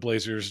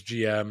Blazers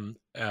GM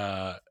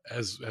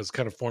has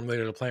kind of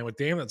formulated a plan with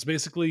Dame that's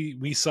basically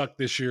we suck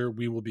this year,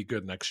 we will be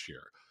good next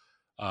year.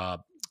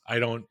 I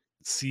don't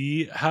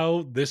see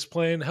how this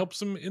plan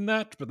helps him in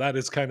that, but that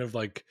is kind of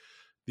like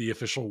the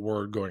official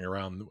word going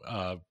around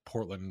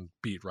Portland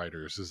beat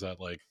writers is that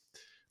like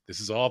this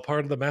is all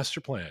part of the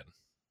master plan.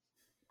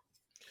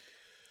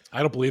 I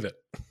don't believe it.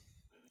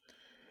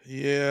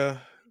 Yeah,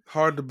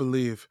 hard to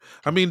believe.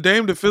 I mean,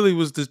 Dame to Philly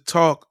was the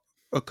talk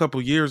a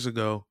couple years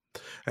ago,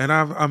 and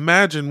I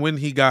imagine when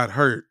he got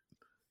hurt,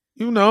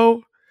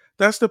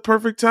 that's the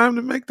perfect time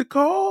to make the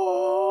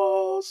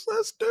calls.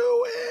 Let's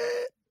do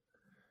it.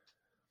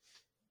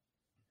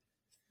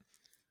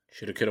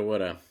 Shoulda, coulda,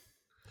 woulda.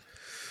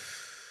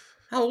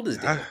 How old is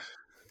Dame?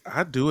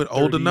 I'd do it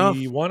old enough.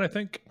 31, I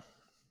think.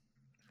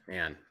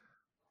 Man.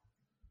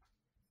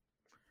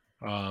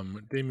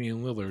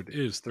 Damian Lillard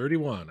is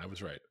 31. I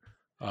was right.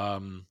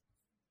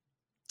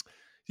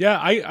 Yeah,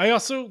 I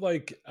also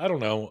like, I don't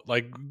know,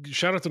 like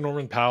shout out to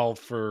Norman Powell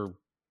for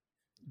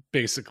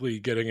basically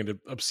getting an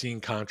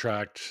obscene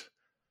contract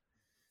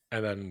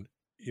and then,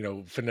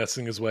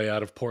 finessing his way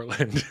out of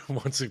Portland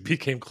once it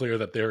became clear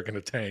that they were going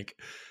to tank.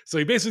 So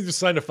he basically just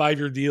signed a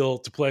 5-year deal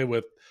to play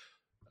with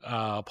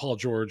Paul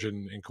George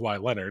and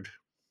Kawhi Leonard.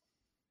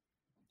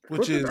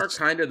 Which are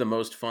kind of the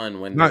most fun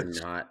when nice.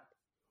 They're not.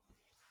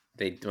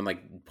 When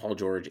like Paul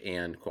George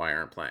and Kawhi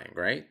aren't playing,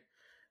 right?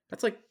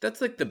 That's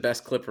like the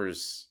best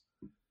Clippers.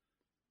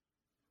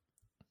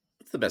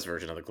 It's the best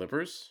version of the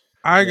Clippers.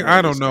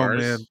 I don't know,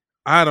 man.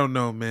 I don't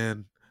know,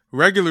 man.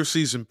 Regular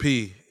season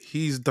P,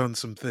 he's done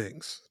some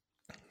things.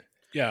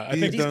 Yeah, I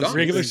think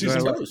regular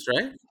season toast,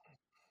 right?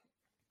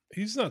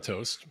 He's not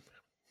toast.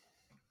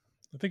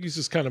 I think he's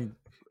just kind of.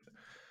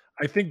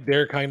 I think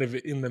they're kind of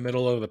in the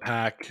middle of the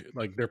pack.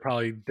 Like they're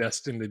probably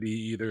destined to be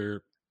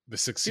either the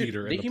 6th seed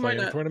or in the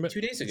play-in tournament.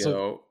 2 days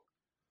ago,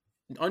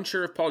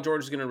 unsure if Paul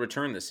George is going to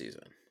return this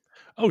season.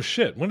 Oh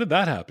shit! When did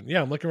that happen?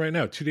 Yeah, I'm looking right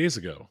now. 2 days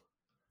ago.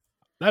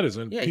 That is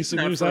a piece of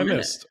news I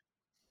missed.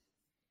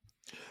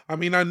 I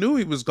mean, I knew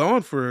he was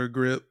gone for a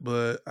grip,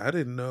 but I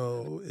didn't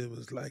know it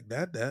was like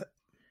that.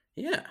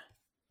 Yeah.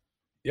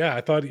 Yeah,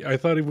 I thought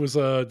he was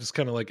just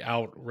kind of like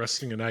out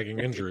resting a nagging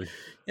injury.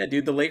 Yeah,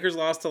 dude, the Lakers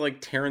lost to like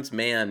Terrence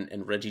Mann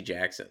and Reggie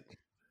Jackson.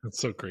 That's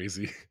so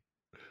crazy.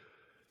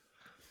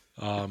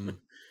 Did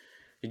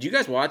you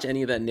guys watch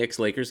any of that Knicks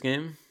Lakers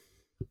game?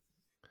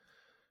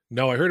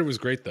 No, I heard it was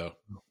great though.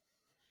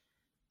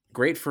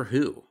 Great for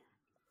who?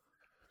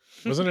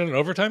 Wasn't it an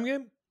overtime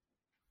game?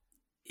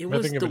 It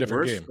was the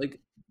worst. Game. Like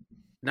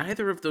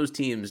neither of those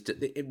teams.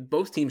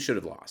 Both teams should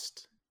have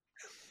lost.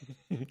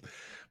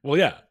 Well,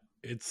 yeah.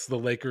 It's the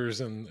Lakers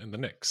and the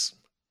Knicks.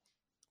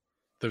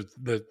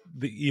 The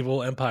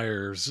evil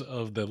empires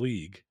of the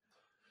league.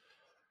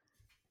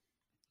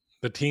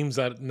 The teams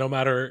that no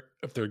matter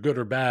if they're good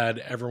or bad,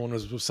 everyone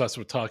was obsessed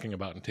with talking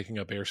about and taking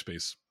up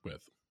airspace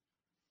with.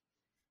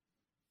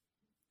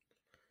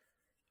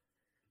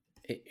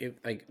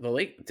 Like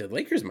the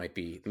Lakers might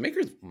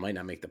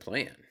not make the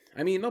plan.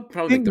 I mean, they'll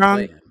probably make the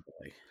plan.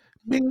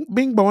 Bing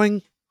bing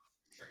boing.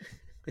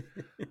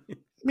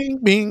 Bing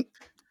bing.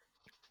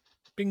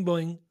 Bing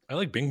boing. I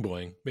like Bing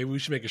Boing. Maybe we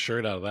should make a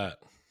shirt out of that.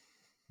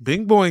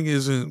 Bing Boing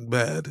isn't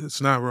bad. It's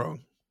not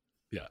wrong.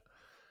 Yeah.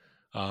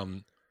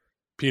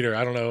 Peter,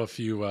 I don't know if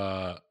you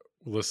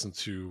listened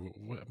to,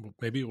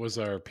 maybe it was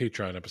our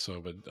Patreon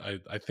episode, but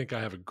I think I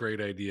have a great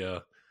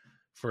idea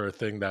for a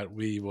thing that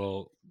we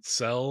will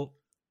sell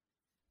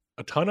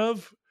a ton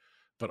of,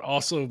 but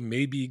also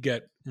maybe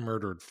get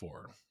murdered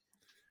for.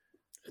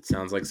 It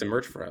sounds like some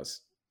merch for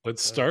us.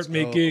 Let's start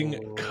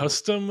making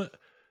custom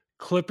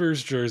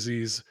Clippers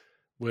jerseys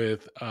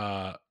with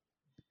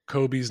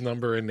Kobe's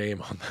number and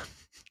name on them.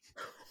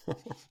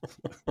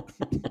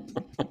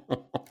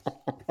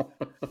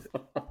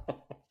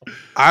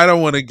 I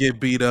don't want to get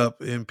beat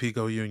up in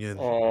Pico Union.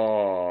 I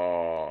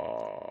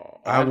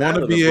want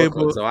to be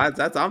able. So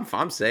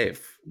I'm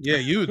safe. Yeah,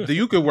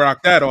 you could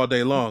rock that all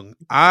day long.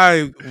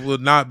 I would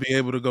not be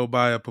able to go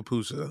buy a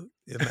pupusa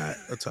in that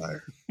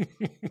attire.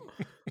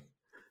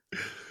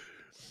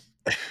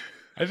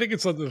 I think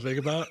it's something to think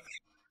about.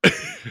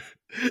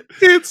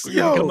 It's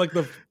become like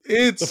the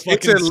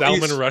fucking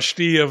Salman least...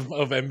 Rushdie of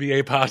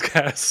NBA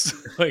podcasts.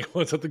 Like,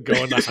 what's have to go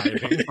into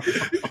hiding?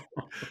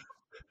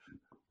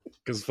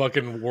 Because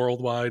fucking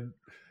worldwide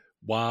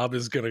Wob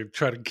is gonna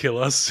try to kill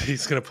us.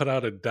 He's gonna put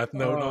out a death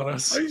note on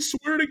us. I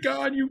swear to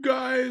God, you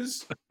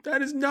guys,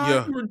 that is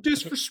not you're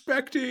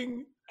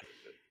disrespecting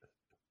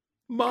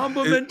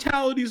Mamba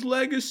Mentality's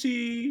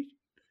legacy.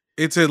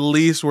 It's at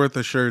least worth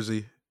a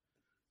jersey.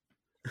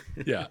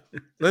 Yeah,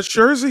 let's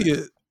jersey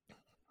it.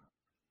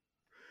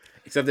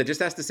 Except it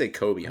just has to say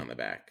Kobe on the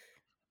back.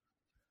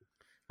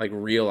 Like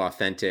real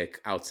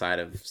authentic outside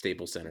of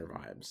Staples Center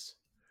vibes.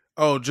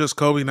 Oh, just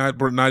Kobe,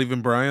 not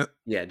even Bryant?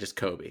 Yeah, just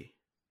Kobe.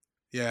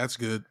 Yeah, that's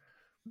good.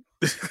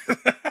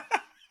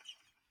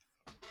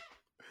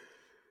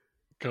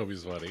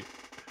 Kobe's funny.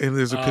 And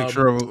there's a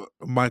picture of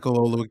Michael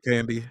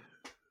Olowokandi.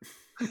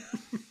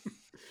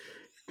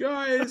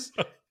 Guys,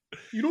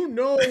 you don't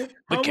know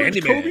how much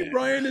Candy Kobe Man.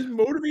 Bryant has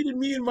motivated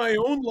me in my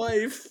own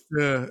life.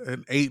 Yeah,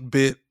 an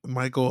 8-bit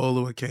Michael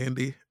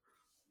Olowokandi.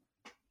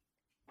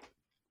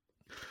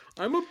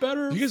 I'm a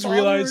better You guys father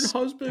realize- and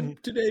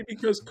husband today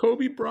because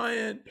Kobe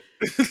Bryant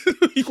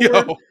Yo,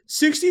 scored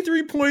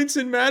 63 points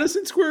in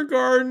Madison Square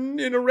Garden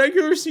in a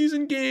regular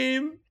season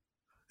game.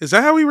 is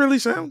that how he really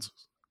sounds?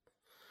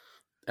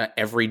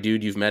 Every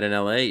dude you've met in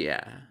LA,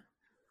 yeah.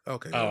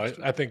 Okay. Oh,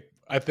 I think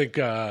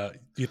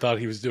you thought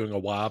he was doing a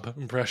Wob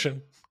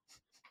impression.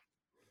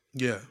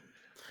 yeah.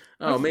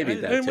 Oh, maybe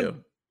that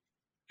too.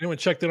 Anyone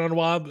checked in on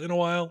Wob in a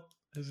while?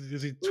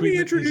 Is he Let me tweeting?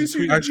 introduce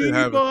you I to should Genie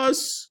have it.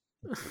 Boss.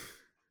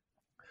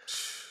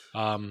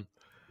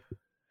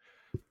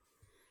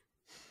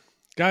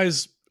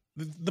 Guys,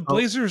 the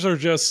Blazers are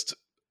just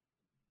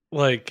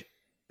like,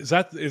 is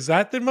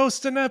that the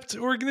most inept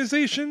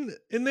organization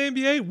in the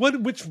NBA?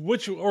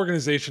 Which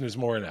organization is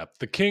more inept,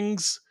 the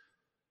Kings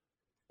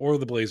or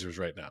the Blazers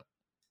right now?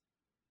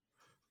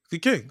 The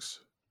Kings.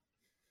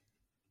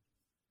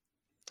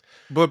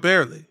 But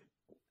barely.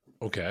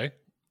 Okay,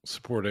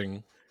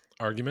 supporting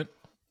argument.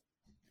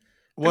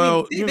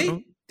 Well, I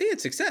mean, they had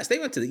success. They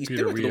went to the East.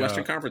 Peter, they went to the we,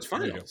 Western Conference there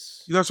you go.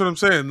 Finals. that's what I'm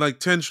saying. Like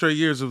 10 straight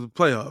years of the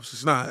playoffs.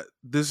 It's not.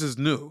 This is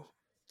new.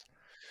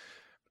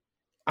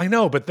 I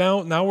know, but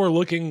now we're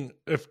looking.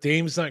 If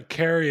Dame's not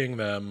carrying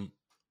them,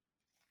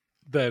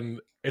 then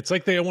it's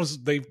like they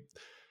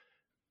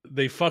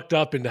fucked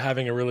up into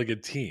having a really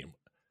good team.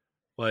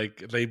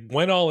 Like they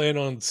went all in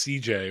on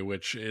CJ,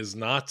 which is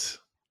not,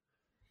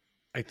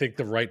 I think,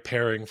 the right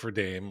pairing for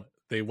Dame.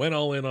 They went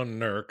all in on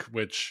Nurk,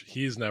 which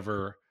he's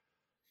never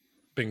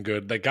been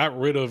good. They got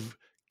rid of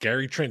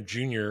Gary Trent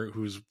Jr.,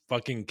 who's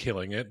fucking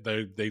killing it.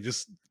 They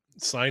just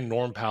signed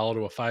Norm Powell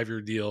to a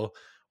 5-year deal,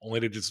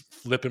 only to just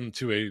flip him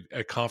to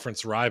a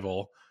conference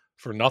rival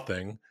for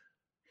nothing.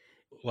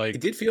 Like,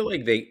 It did feel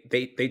like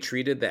they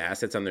treated the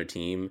assets on their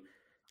team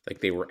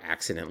like they were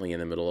accidentally in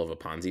the middle of a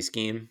Ponzi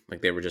scheme.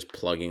 Like they were just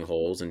plugging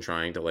holes and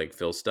trying to like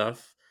fill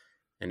stuff.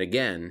 And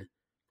again,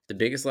 the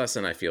biggest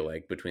lesson I feel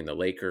like between the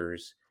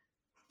Lakers,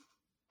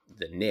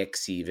 the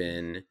Knicks,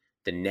 even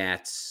the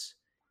Nets,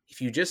 if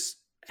you just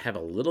have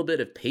a little bit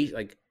of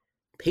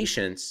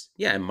patience,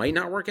 yeah, it might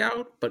not work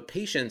out, but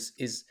patience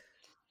is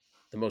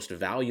the most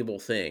valuable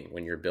thing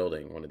when you're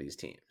building one of these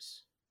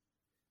teams.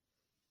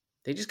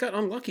 They just got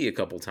unlucky a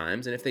couple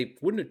times, and if they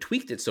wouldn't have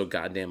tweaked it so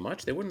goddamn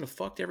much, they wouldn't have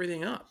fucked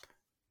everything up.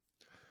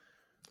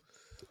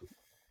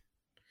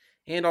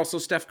 And also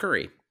Steph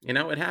Curry. You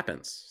know, it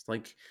happens.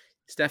 Like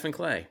Steph and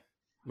Clay.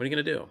 What are you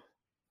going to do?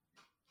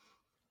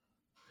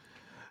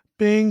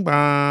 Bing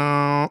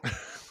bong.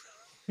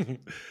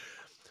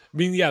 I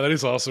mean, yeah, that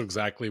is also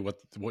exactly what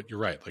you're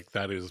right. Like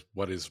that is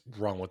what is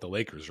wrong with the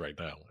Lakers right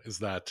now, is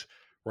that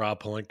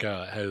Rob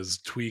Pelinka has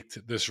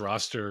tweaked this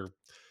roster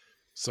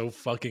so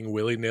fucking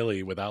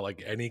willy-nilly without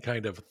like any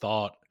kind of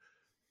thought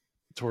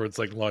towards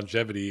like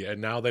longevity, and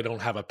now they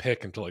don't have a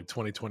pick until like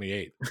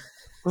 2028.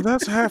 Well,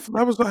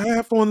 that was the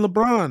half on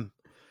LeBron.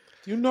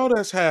 You know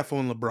that's half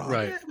on LeBron.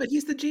 Right. Yeah, but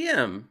he's the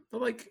GM.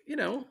 But like, you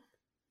know.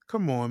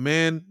 Come on,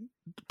 man.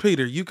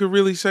 Peter, you could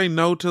really say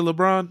no to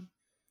LeBron?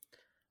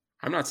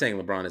 I'm not saying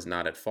LeBron is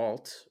not at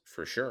fault,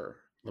 for sure.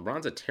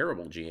 LeBron's a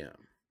terrible GM.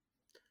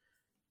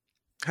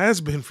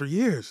 Has been for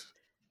years.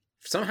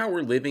 Somehow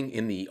we're living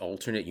in the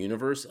alternate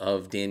universe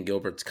of Dan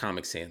Gilbert's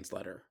Comic Sans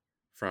letter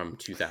from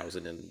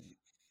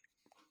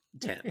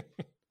 2010.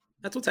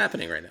 That's what's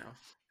happening right now.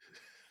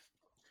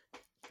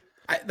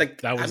 I'm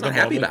not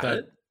happy about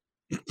it.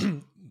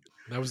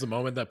 That was the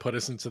moment that put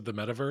us into the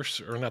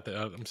metaverse, or not the?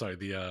 I'm sorry,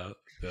 the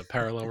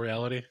parallel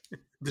reality.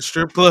 The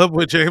strip club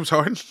with James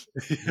Harden.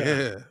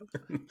 Yeah.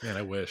 Man,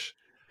 I wish.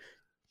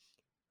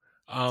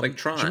 It's like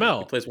Tron. Jamel,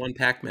 He plays one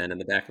Pac-Man in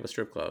the back of a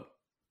strip club.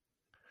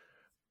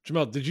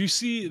 Jamel, did you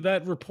see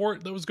that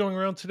report that was going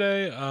around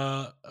today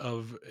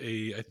of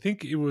I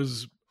think it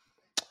was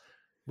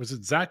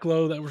it Zach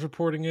Lowe that was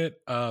reporting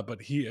it?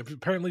 But he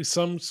apparently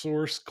some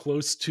source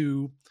close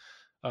to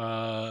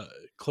the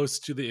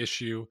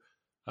issue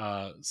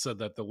said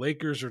that the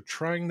Lakers are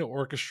trying to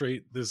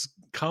orchestrate this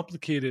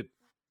complicated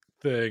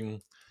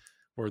thing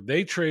where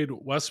they trade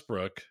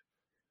Westbrook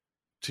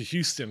to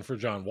Houston for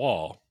John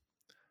Wall.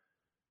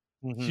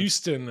 Mm-hmm.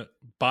 Houston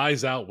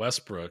buys out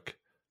Westbrook,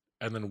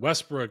 and then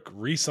Westbrook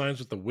re-signs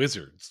with the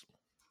Wizards.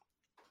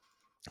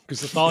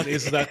 Because the thought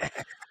is that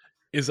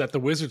the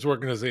Wizards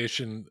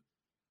organization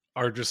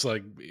are just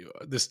like,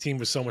 this team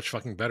was so much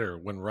fucking better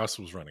when Russ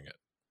was running it.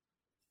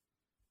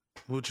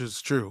 Which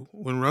is true.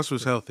 When Russ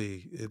was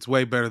healthy, it's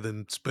way better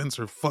than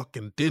Spencer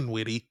fucking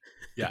Dinwiddie.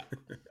 Yeah.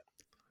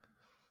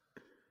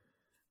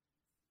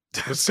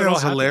 That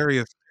sounds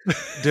hilarious.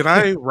 Did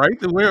I write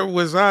where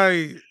was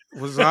I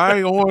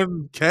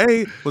on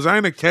K? Was I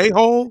in a K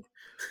hole?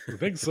 I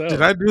think so.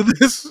 Did I do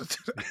this?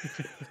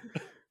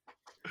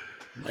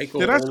 Michael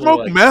Did I Older smoke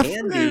like meth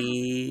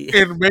candy.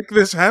 and make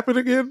this happen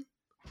again?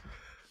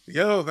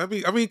 Yo,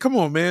 I mean, come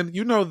on, man.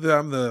 You know that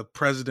I'm the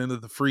president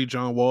of the Free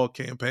John Wall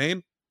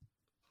campaign.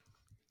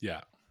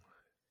 Yeah.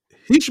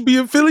 He should be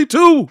in Philly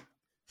too.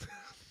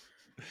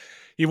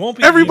 He won't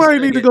be. Everybody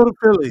need to go to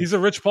Philly. He's a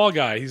Rich Paul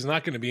guy. He's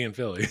not going to be in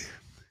Philly.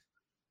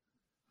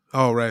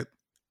 Oh, right.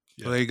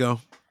 Yeah. Well, there you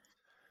go.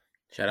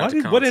 Shout out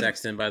to Colin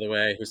Sexton, by the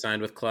way, who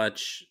signed with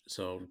Clutch.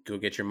 So go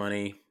get your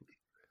money.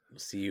 We'll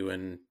see you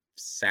in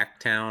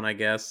Sacktown, I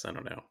guess. I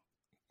don't know.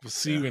 We'll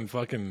see you in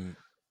fucking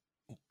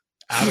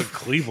out of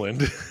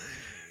Cleveland.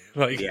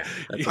 Like, yeah,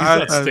 he's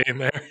not staying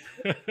there.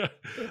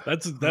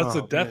 that's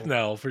a death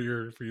knell for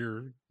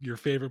your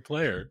favorite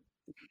player.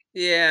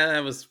 Yeah,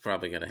 that was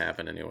probably going to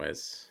happen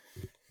anyways.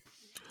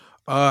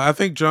 I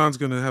think John's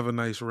going to have a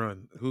nice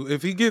run.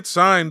 If he gets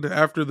signed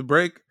after the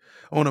break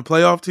on a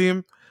playoff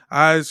team,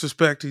 I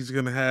suspect he's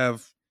going to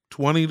have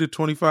 20 to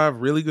 25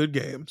 really good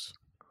games.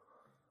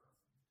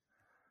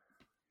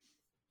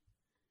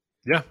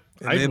 Yeah.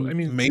 I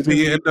mean,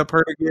 maybe end up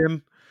hurt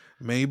again.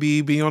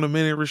 Maybe be on a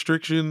minute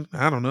restriction.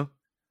 I don't know.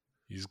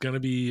 He's going to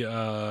be,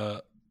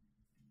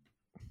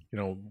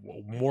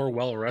 more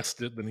well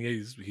rested than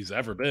he's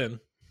ever been.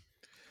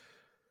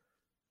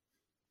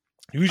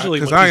 Usually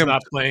when he's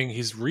not playing,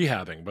 he's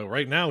rehabbing. But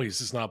right now, he's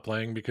just not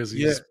playing because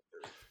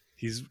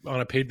he's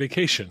on a paid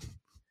vacation.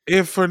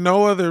 If for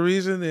no other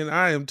reason than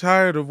I am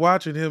tired of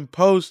watching him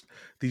post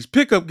these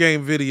pickup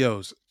game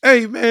videos.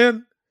 Hey,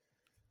 man,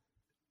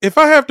 if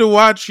I have to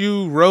watch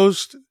you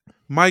roast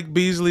Mike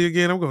Beasley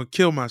again, I'm going to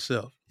kill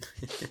myself.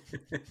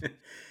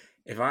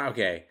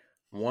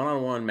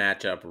 One-on-one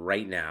matchup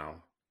right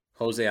now,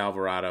 Jose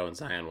Alvarado and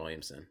Zion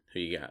Williamson.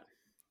 Who you got?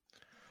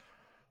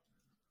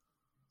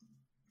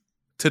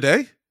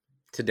 Today?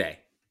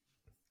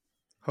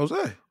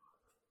 Jose.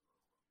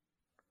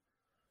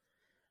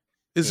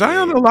 Is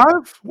Zion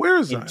alive? Where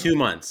is Zion? In 2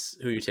 months,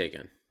 who are you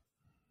taking?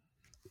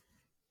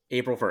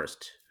 April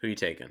 1st, who are you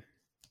taking?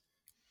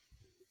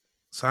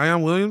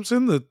 Zion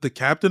Williamson, the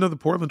captain of the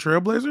Portland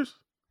Trailblazers?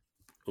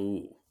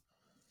 Ooh.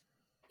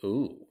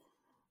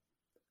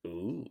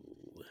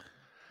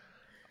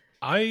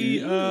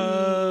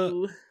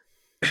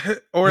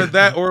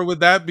 Or would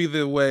that be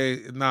the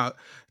way? Nah,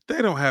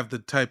 they don't have the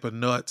type of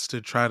nuts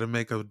to try to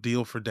make a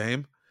deal for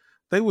Dame.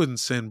 They wouldn't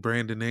send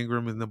Brandon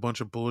Ingram and a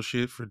bunch of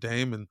bullshit for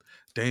Dame and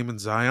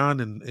Zion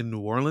in New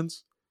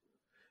Orleans.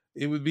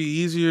 It would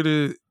be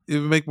it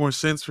would make more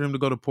sense for him to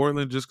go to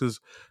Portland just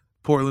because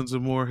Portland's a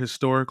more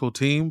historical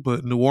team,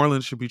 but New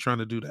Orleans should be trying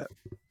to do that.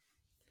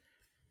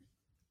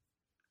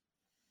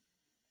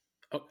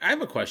 Oh, I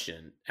have a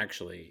question,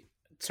 actually.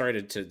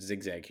 Sorry to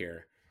zigzag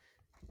here.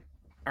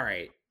 All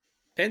right.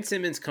 Ben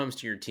Simmons comes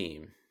to your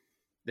team.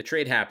 The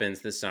trade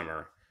happens this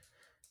summer.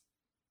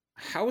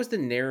 How is the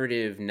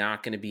narrative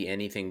not going to be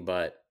anything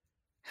but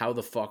how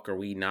the fuck are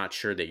we not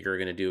sure that you're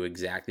going to do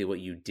exactly what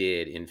you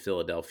did in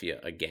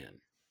Philadelphia again?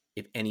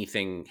 If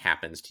anything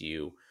happens to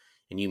you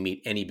and you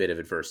meet any bit of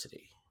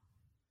adversity.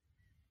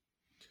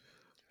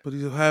 But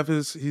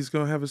he's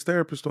going to have his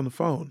therapist on the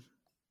phone.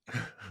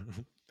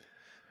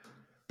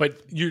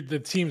 But the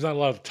team's not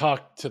allowed to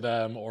talk to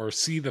them or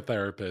see the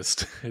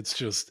therapist. It's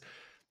just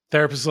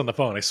therapist on the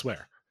phone, I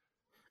swear.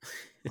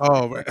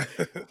 Oh, man.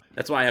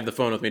 That's why I have the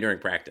phone with me during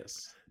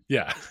practice.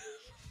 Yeah.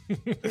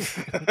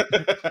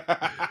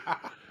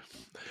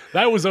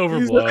 That was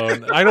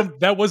overblown.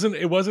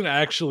 It wasn't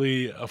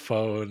actually a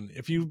phone.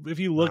 If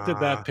you looked at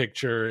that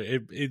picture,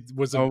 it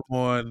was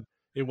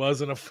it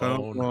wasn't a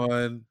phone. Come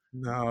on.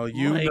 No,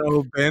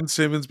 know Ben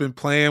Simmons been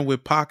playing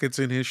with pockets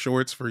in his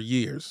shorts for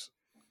years.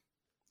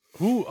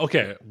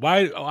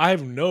 Why? I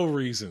have no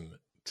reason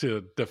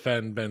to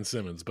defend Ben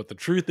Simmons, but the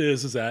truth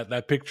is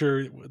that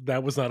picture,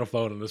 that was not a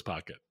phone in his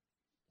pocket.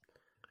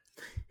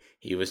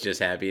 He was just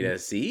happy to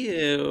see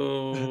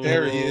you.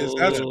 There he is.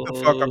 That's what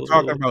the fuck I'm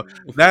talking about.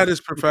 That is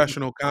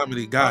professional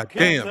comedy. God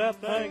damn. That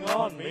thing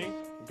on me.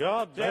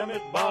 God damn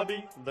it,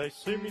 Bobby. They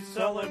see me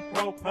selling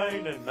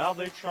propane and now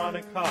they trying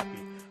to copy.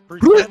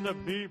 Pretend to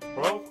be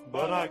broke,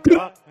 but I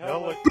got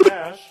hella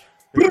cash.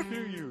 If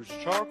you use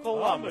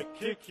charcoal, I'ma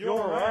kick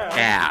your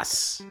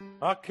ass.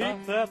 I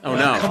keep that. Oh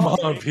no! Come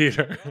on,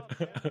 Peter.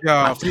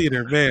 Yo,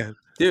 Peter, man,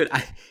 dude,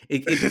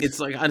 it's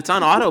like it's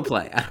on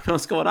autoplay. I don't know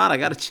what's going on. I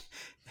gotta.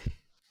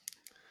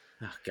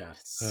 Oh God!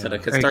 So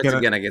it starts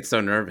again. I get so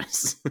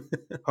nervous.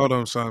 Hold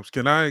on, Psalms.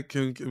 Can I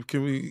brag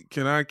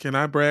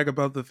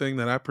about the thing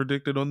that I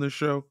predicted on this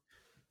show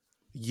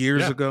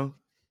years ago?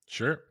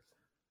 Sure.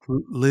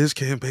 Liz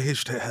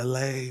Cambage to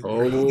LA.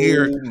 Oh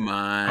here.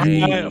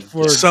 My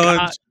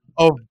sons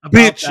of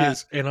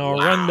bitches in our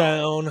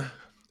rundown.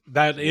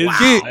 That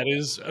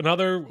is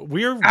another.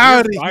 We're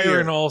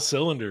firing all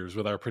cylinders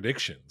with our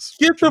predictions.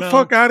 Get the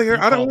fuck out of here!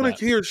 I don't want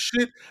to hear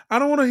shit. I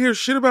don't want to hear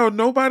shit about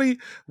nobody.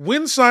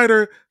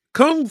 Winsider,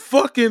 come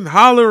fucking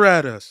holler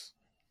at us.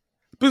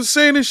 Been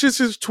saying this shit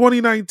since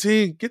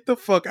 2019. Get the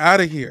fuck out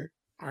of here.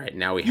 All right,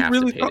 now we have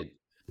to pay.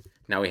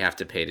 Now we have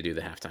to pay to do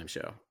the halftime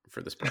show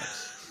for this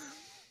price.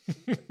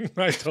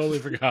 I totally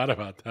forgot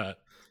about that.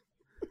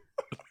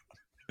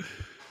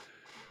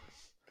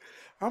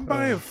 I'm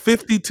buying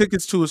 50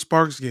 tickets to a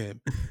Sparks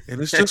game,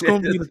 and it's just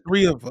going to be the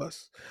three of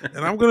us. And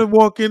I'm going to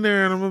walk in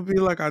there, and I'm going to be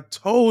like, I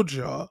told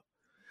y'all.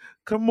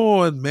 Come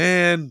on,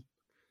 man.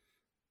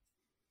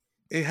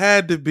 It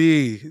had to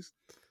be.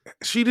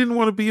 She didn't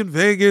want to be in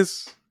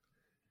Vegas.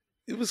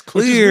 It was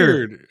clear.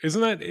 Which is weird.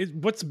 Isn't that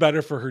what's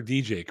better for her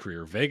DJ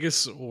career,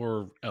 Vegas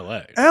or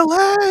LA?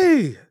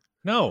 LA.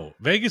 No,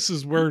 Vegas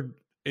is where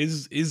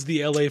is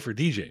the LA for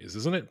DJs,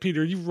 isn't it?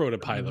 Peter, you wrote a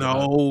pilot about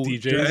No,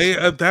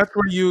 DJs. that's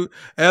where you.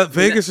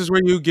 Vegas is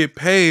where you get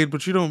paid,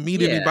 but you don't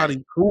meet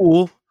anybody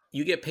cool.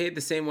 You get paid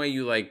the same way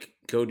you like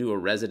go do a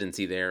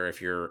residency there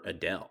if you're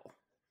Adele.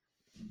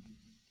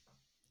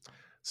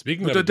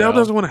 Speaking but of Adele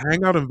doesn't want to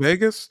hang out in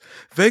Vegas.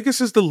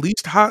 Vegas is the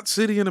least hot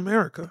city in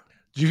America.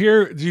 Do you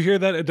hear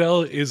that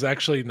Adele is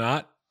actually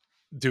not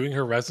doing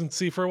her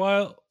residency for a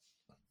while?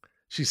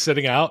 She's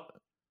sitting out.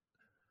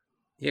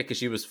 Yeah, because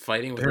she was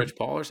fighting with Rich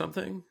Paul or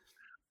something.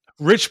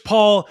 Rich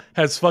Paul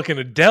has fucking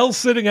Adele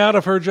sitting out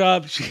of her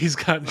job. He's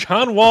got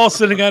John Wall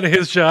sitting out of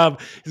his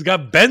job. He's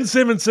got Ben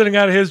Simmons sitting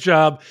out of his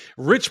job.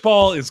 Rich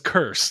Paul is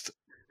cursed.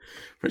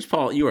 Rich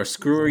Paul, you are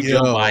screwing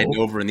Joe Biden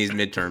over in these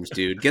midterms,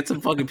 dude. Get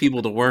some fucking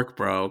people to work,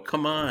 bro.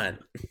 Come on.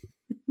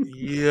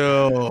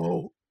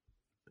 Yo.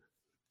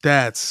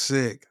 That's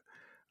sick.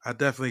 I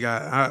definitely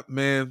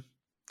man,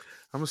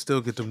 I'm going to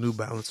still get them New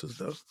Balances,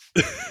 though.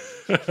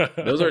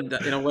 Those are,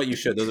 you know what? You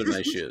should. Those are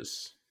nice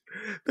shoes.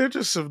 They're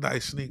just some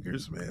nice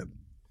sneakers, man.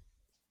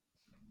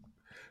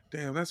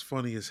 Damn, that's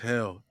funny as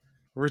hell.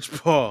 Rich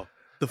Paul,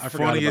 the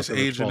funniest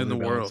agent in the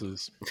world.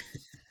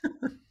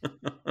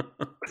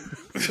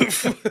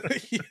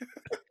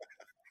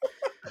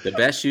 The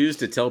best shoes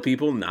to tell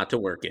people not to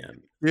work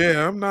in.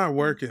 Yeah, I'm not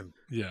working.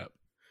 Yeah.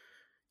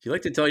 Do you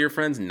like to tell your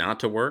friends not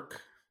to work?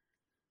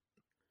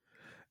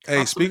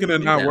 Hey, speaking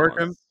of not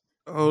working,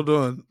 hold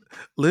on.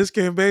 Liz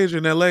Cambage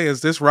in LA,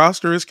 as this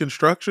roster is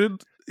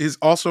constructed, is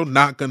also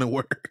not going to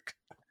work.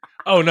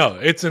 Oh, no.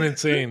 It's an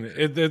insane.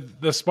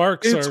 The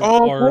Sparks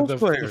are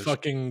the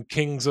fucking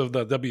kings of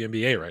the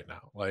WNBA right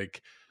now.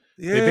 Like,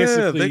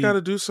 yeah, they got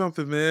to do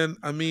something, man.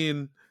 I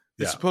mean,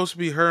 it's supposed to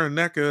be her and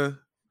NECA,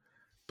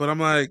 but I'm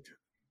like,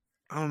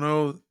 I don't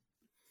know.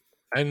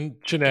 And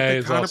Chennai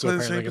is also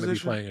apparently going to be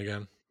playing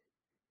again.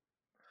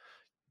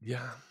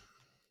 Yeah.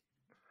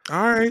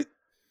 All right.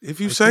 If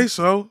you say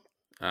so.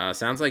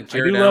 Sounds like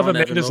Jared Allen,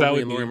 Evan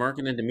Mobley, and Lauri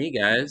Markkanen to me,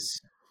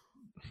 guys.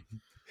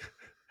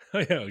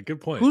 Yeah,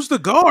 good point. Who's the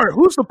guard?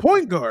 Who's the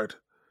point guard?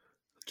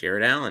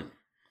 Jared Allen.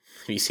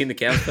 Have you seen the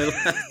Cavs play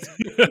last?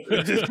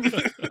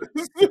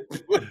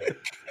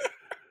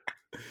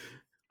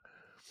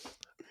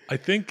 I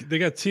think they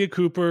got Tia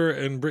Cooper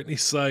and Brittany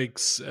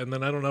Sykes, and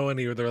then I don't know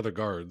any of their other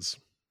guards.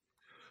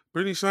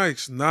 Brittany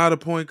Sykes, not a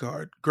point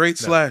guard. Great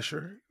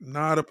slasher,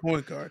 not a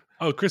point guard.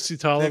 Oh, Chrissy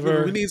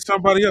Tolliver. We need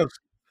somebody else.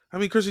 I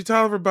mean, Chrissy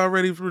Tolliver about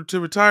ready to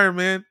retire,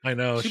 man. I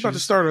know. She's about to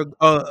start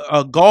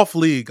a golf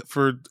league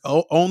for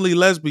only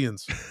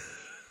lesbians.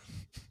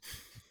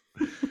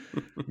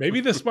 Maybe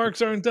the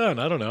Sparks aren't done.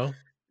 I don't know.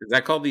 Is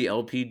that called the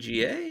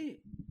LPGA?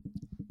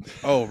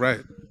 Oh,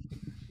 right.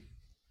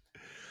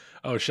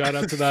 Oh, shout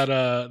out to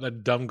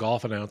that dumb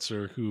golf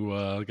announcer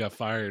who got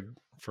fired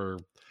for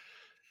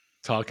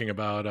talking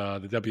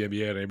about the WNBA.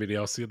 Did anybody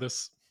else see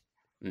this?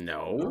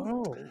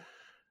 No.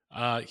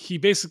 He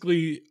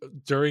basically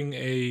during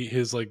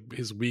his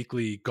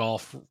weekly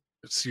golf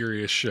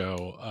serious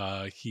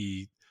show,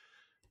 he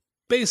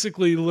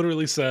basically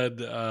literally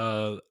said,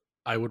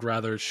 "I would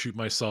rather shoot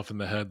myself in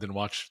the head than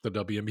watch the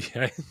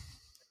WNBA."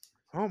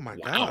 Oh my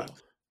god!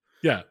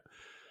 Yeah.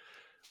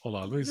 Hold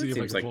on, let me see.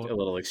 Seems like a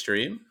little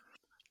extreme.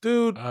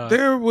 Dude,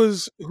 there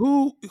was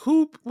who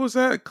was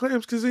that?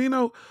 Clams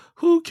Casino.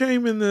 Who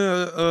came in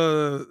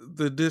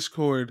the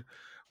Discord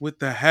with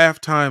the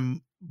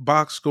halftime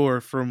box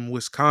score from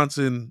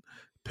Wisconsin,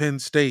 Penn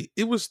State?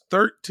 It was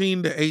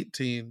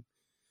 13-18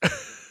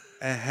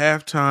 at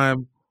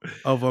halftime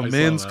of a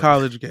men's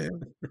college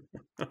game.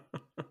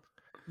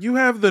 You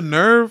have the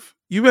nerve.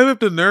 You have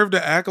the nerve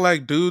to act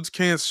like dudes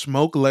can't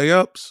smoke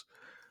layups.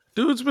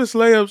 Dudes miss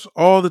layups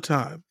all the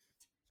time.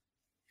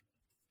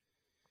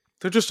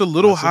 They're just a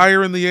little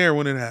higher in the air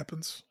when it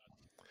happens.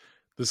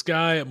 This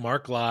guy,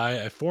 Mark Lai,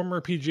 a former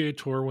PGA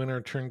Tour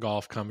winner turned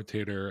golf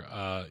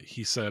commentator,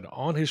 he said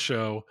on his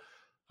show,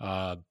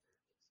 the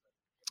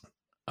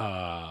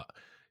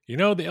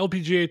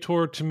LPGA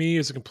Tour to me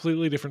is a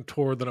completely different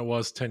tour than it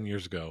was 10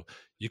 years ago.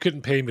 You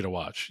couldn't pay me to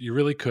watch. You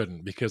really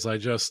couldn't, because I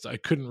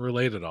couldn't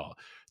relate at all.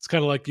 It's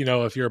kind of like,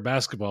 if you're a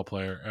basketball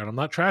player, and I'm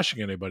not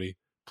trashing anybody,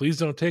 please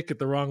don't take it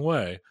the wrong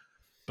way,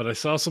 but I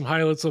saw some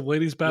highlights of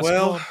ladies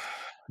basketball. Well,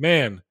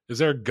 man, is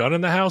there a gun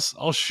in the house?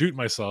 I'll shoot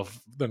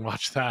myself, then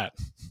watch that.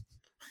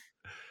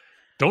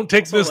 Don't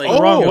take this the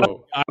wrong way.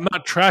 I'm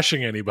not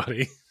trashing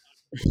anybody.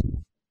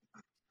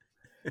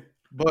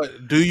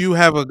 But do you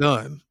have a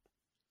gun?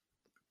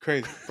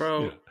 Crazy.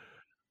 Bro.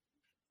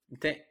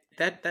 Yeah.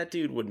 That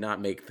dude would not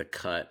make the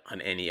cut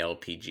on any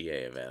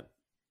LPGA event.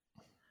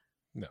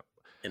 No.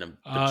 In a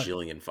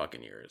bajillion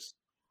fucking years.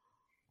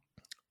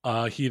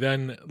 He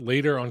then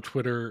later on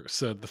Twitter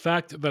said, the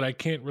fact that I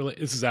can't really,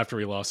 this is after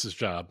he lost his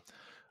job.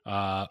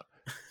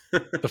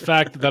 The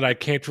fact that I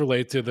can't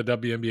relate to the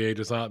WNBA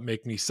does not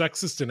make me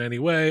sexist in any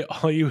way.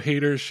 All you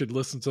haters should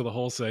listen to the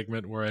whole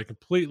segment where I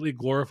completely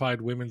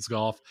glorified women's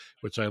golf,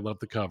 which I love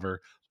to cover.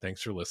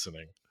 Thanks for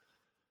listening.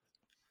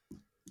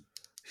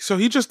 So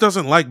he just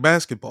doesn't like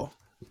basketball.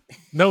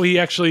 No, he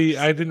actually,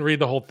 I didn't read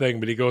the whole thing,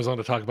 but he goes on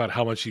to talk about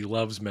how much he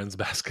loves men's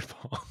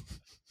basketball.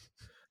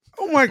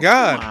 Oh my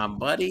God. Come on,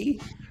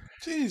 buddy.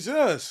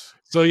 Jesus.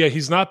 So yeah,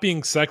 he's not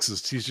being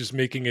sexist. He's just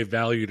making a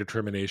value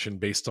determination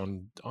based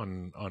on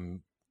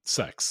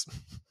sex,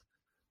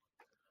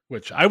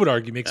 which I would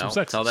argue makes him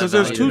sexist. So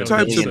there's two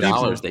types of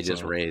people. They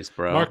just raised,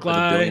 bro. Mark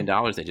Lai, $1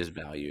 billion they just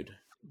valued.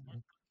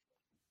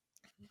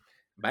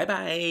 Bye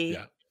bye.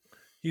 Yeah,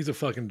 he's a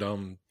fucking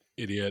dumb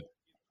idiot.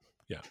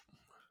 Yeah.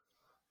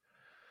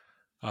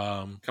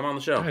 Come on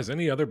the show, guys.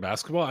 Any other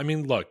basketball? I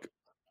mean, look.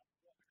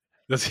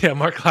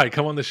 Mark Lai,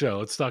 come on the show.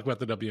 Let's talk about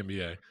the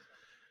WNBA.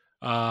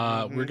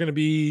 We're gonna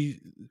be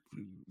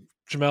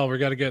Jamel. We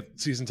got to get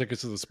season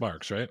tickets to the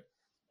Sparks, right?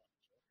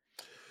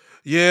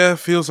 Yeah,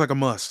 feels like a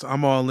must.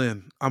 I'm all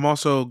in. I'm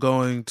also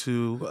going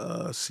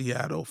to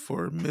Seattle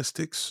for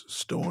Mystics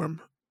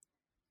Storm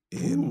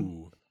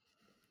in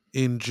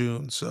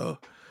June. So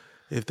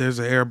if there's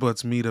an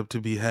Airbuds meetup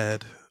to be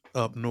had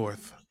up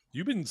north,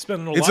 you've been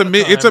spending a lot of time.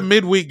 It's a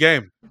midweek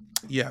game.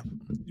 Yeah,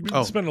 you've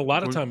been spending a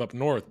lot of time up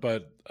north,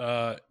 but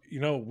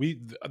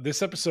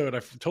this episode I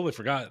totally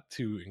forgot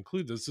to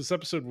include this. This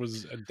episode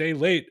was a day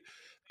late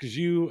because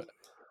you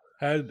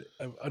had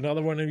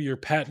another one of your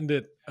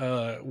patented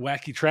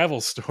wacky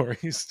travel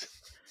stories.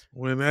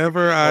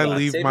 Whenever I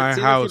leave my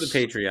house, for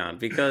the Patreon,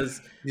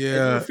 because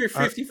if you're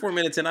 54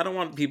 minutes in, I don't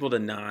want people to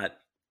not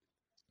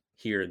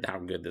hear how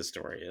good this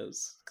story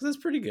is, because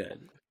it's pretty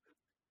good.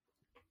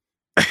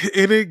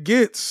 And it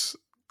gets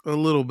a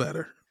little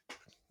better.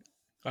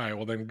 All right,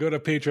 well then go to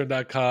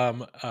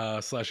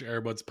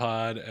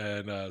patreon.com/airbudspod,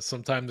 and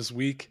sometime this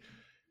week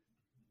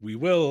we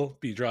will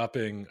be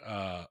dropping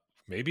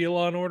maybe a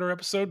Law and Order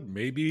episode,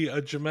 maybe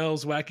a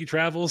Jamel's Wacky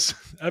Travels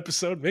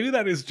episode. Maybe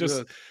that is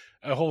just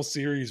a whole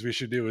series we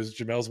should do is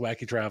Jamel's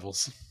Wacky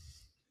Travels.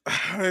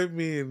 I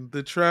mean,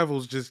 the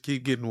travels just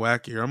keep getting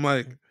wackier. I'm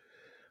like,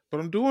 but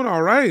I'm doing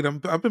all right.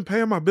 I've been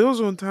paying my bills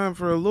on time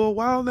for a little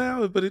while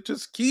now, but it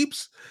just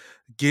keeps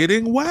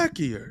getting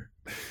wackier.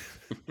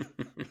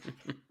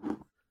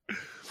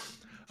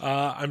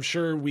 I'm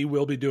sure we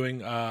will be doing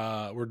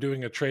we're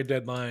doing a trade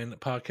deadline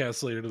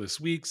podcast later this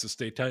week, so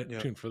stay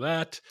tuned for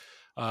that.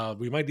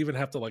 We might even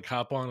have to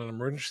hop on an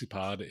emergency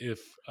pod if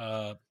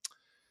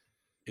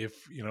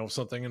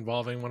something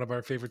involving one of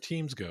our favorite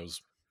teams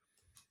goes.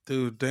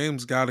 Dude,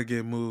 Dame's got to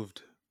get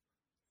moved.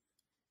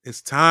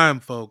 It's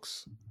time,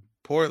 folks.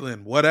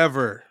 Portland,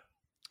 whatever.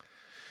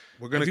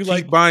 We're going to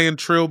keep buying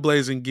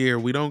trailblazing gear.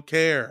 We don't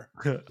care.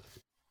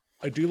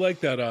 I do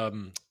like that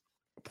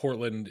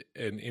Portland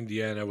and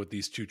Indiana with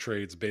these two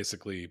trades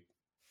basically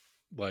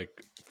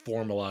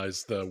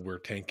formalize the we're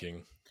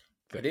tanking.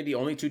 Are they the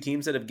only two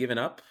teams that have given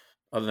up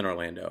other than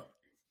Orlando?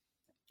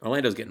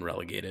 Orlando's getting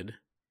relegated.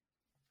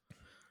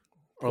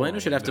 Orlando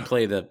should have to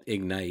play the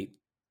Ignite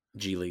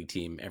G League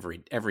team every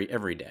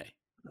day.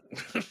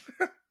 It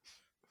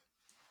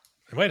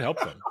might help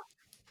them.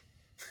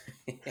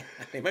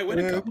 They might win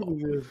a couple.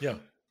 Yeah.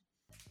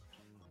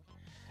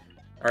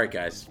 All right,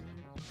 guys.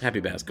 Happy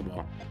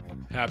basketball.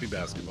 Happy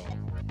basketball.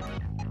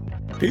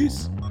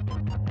 Peace.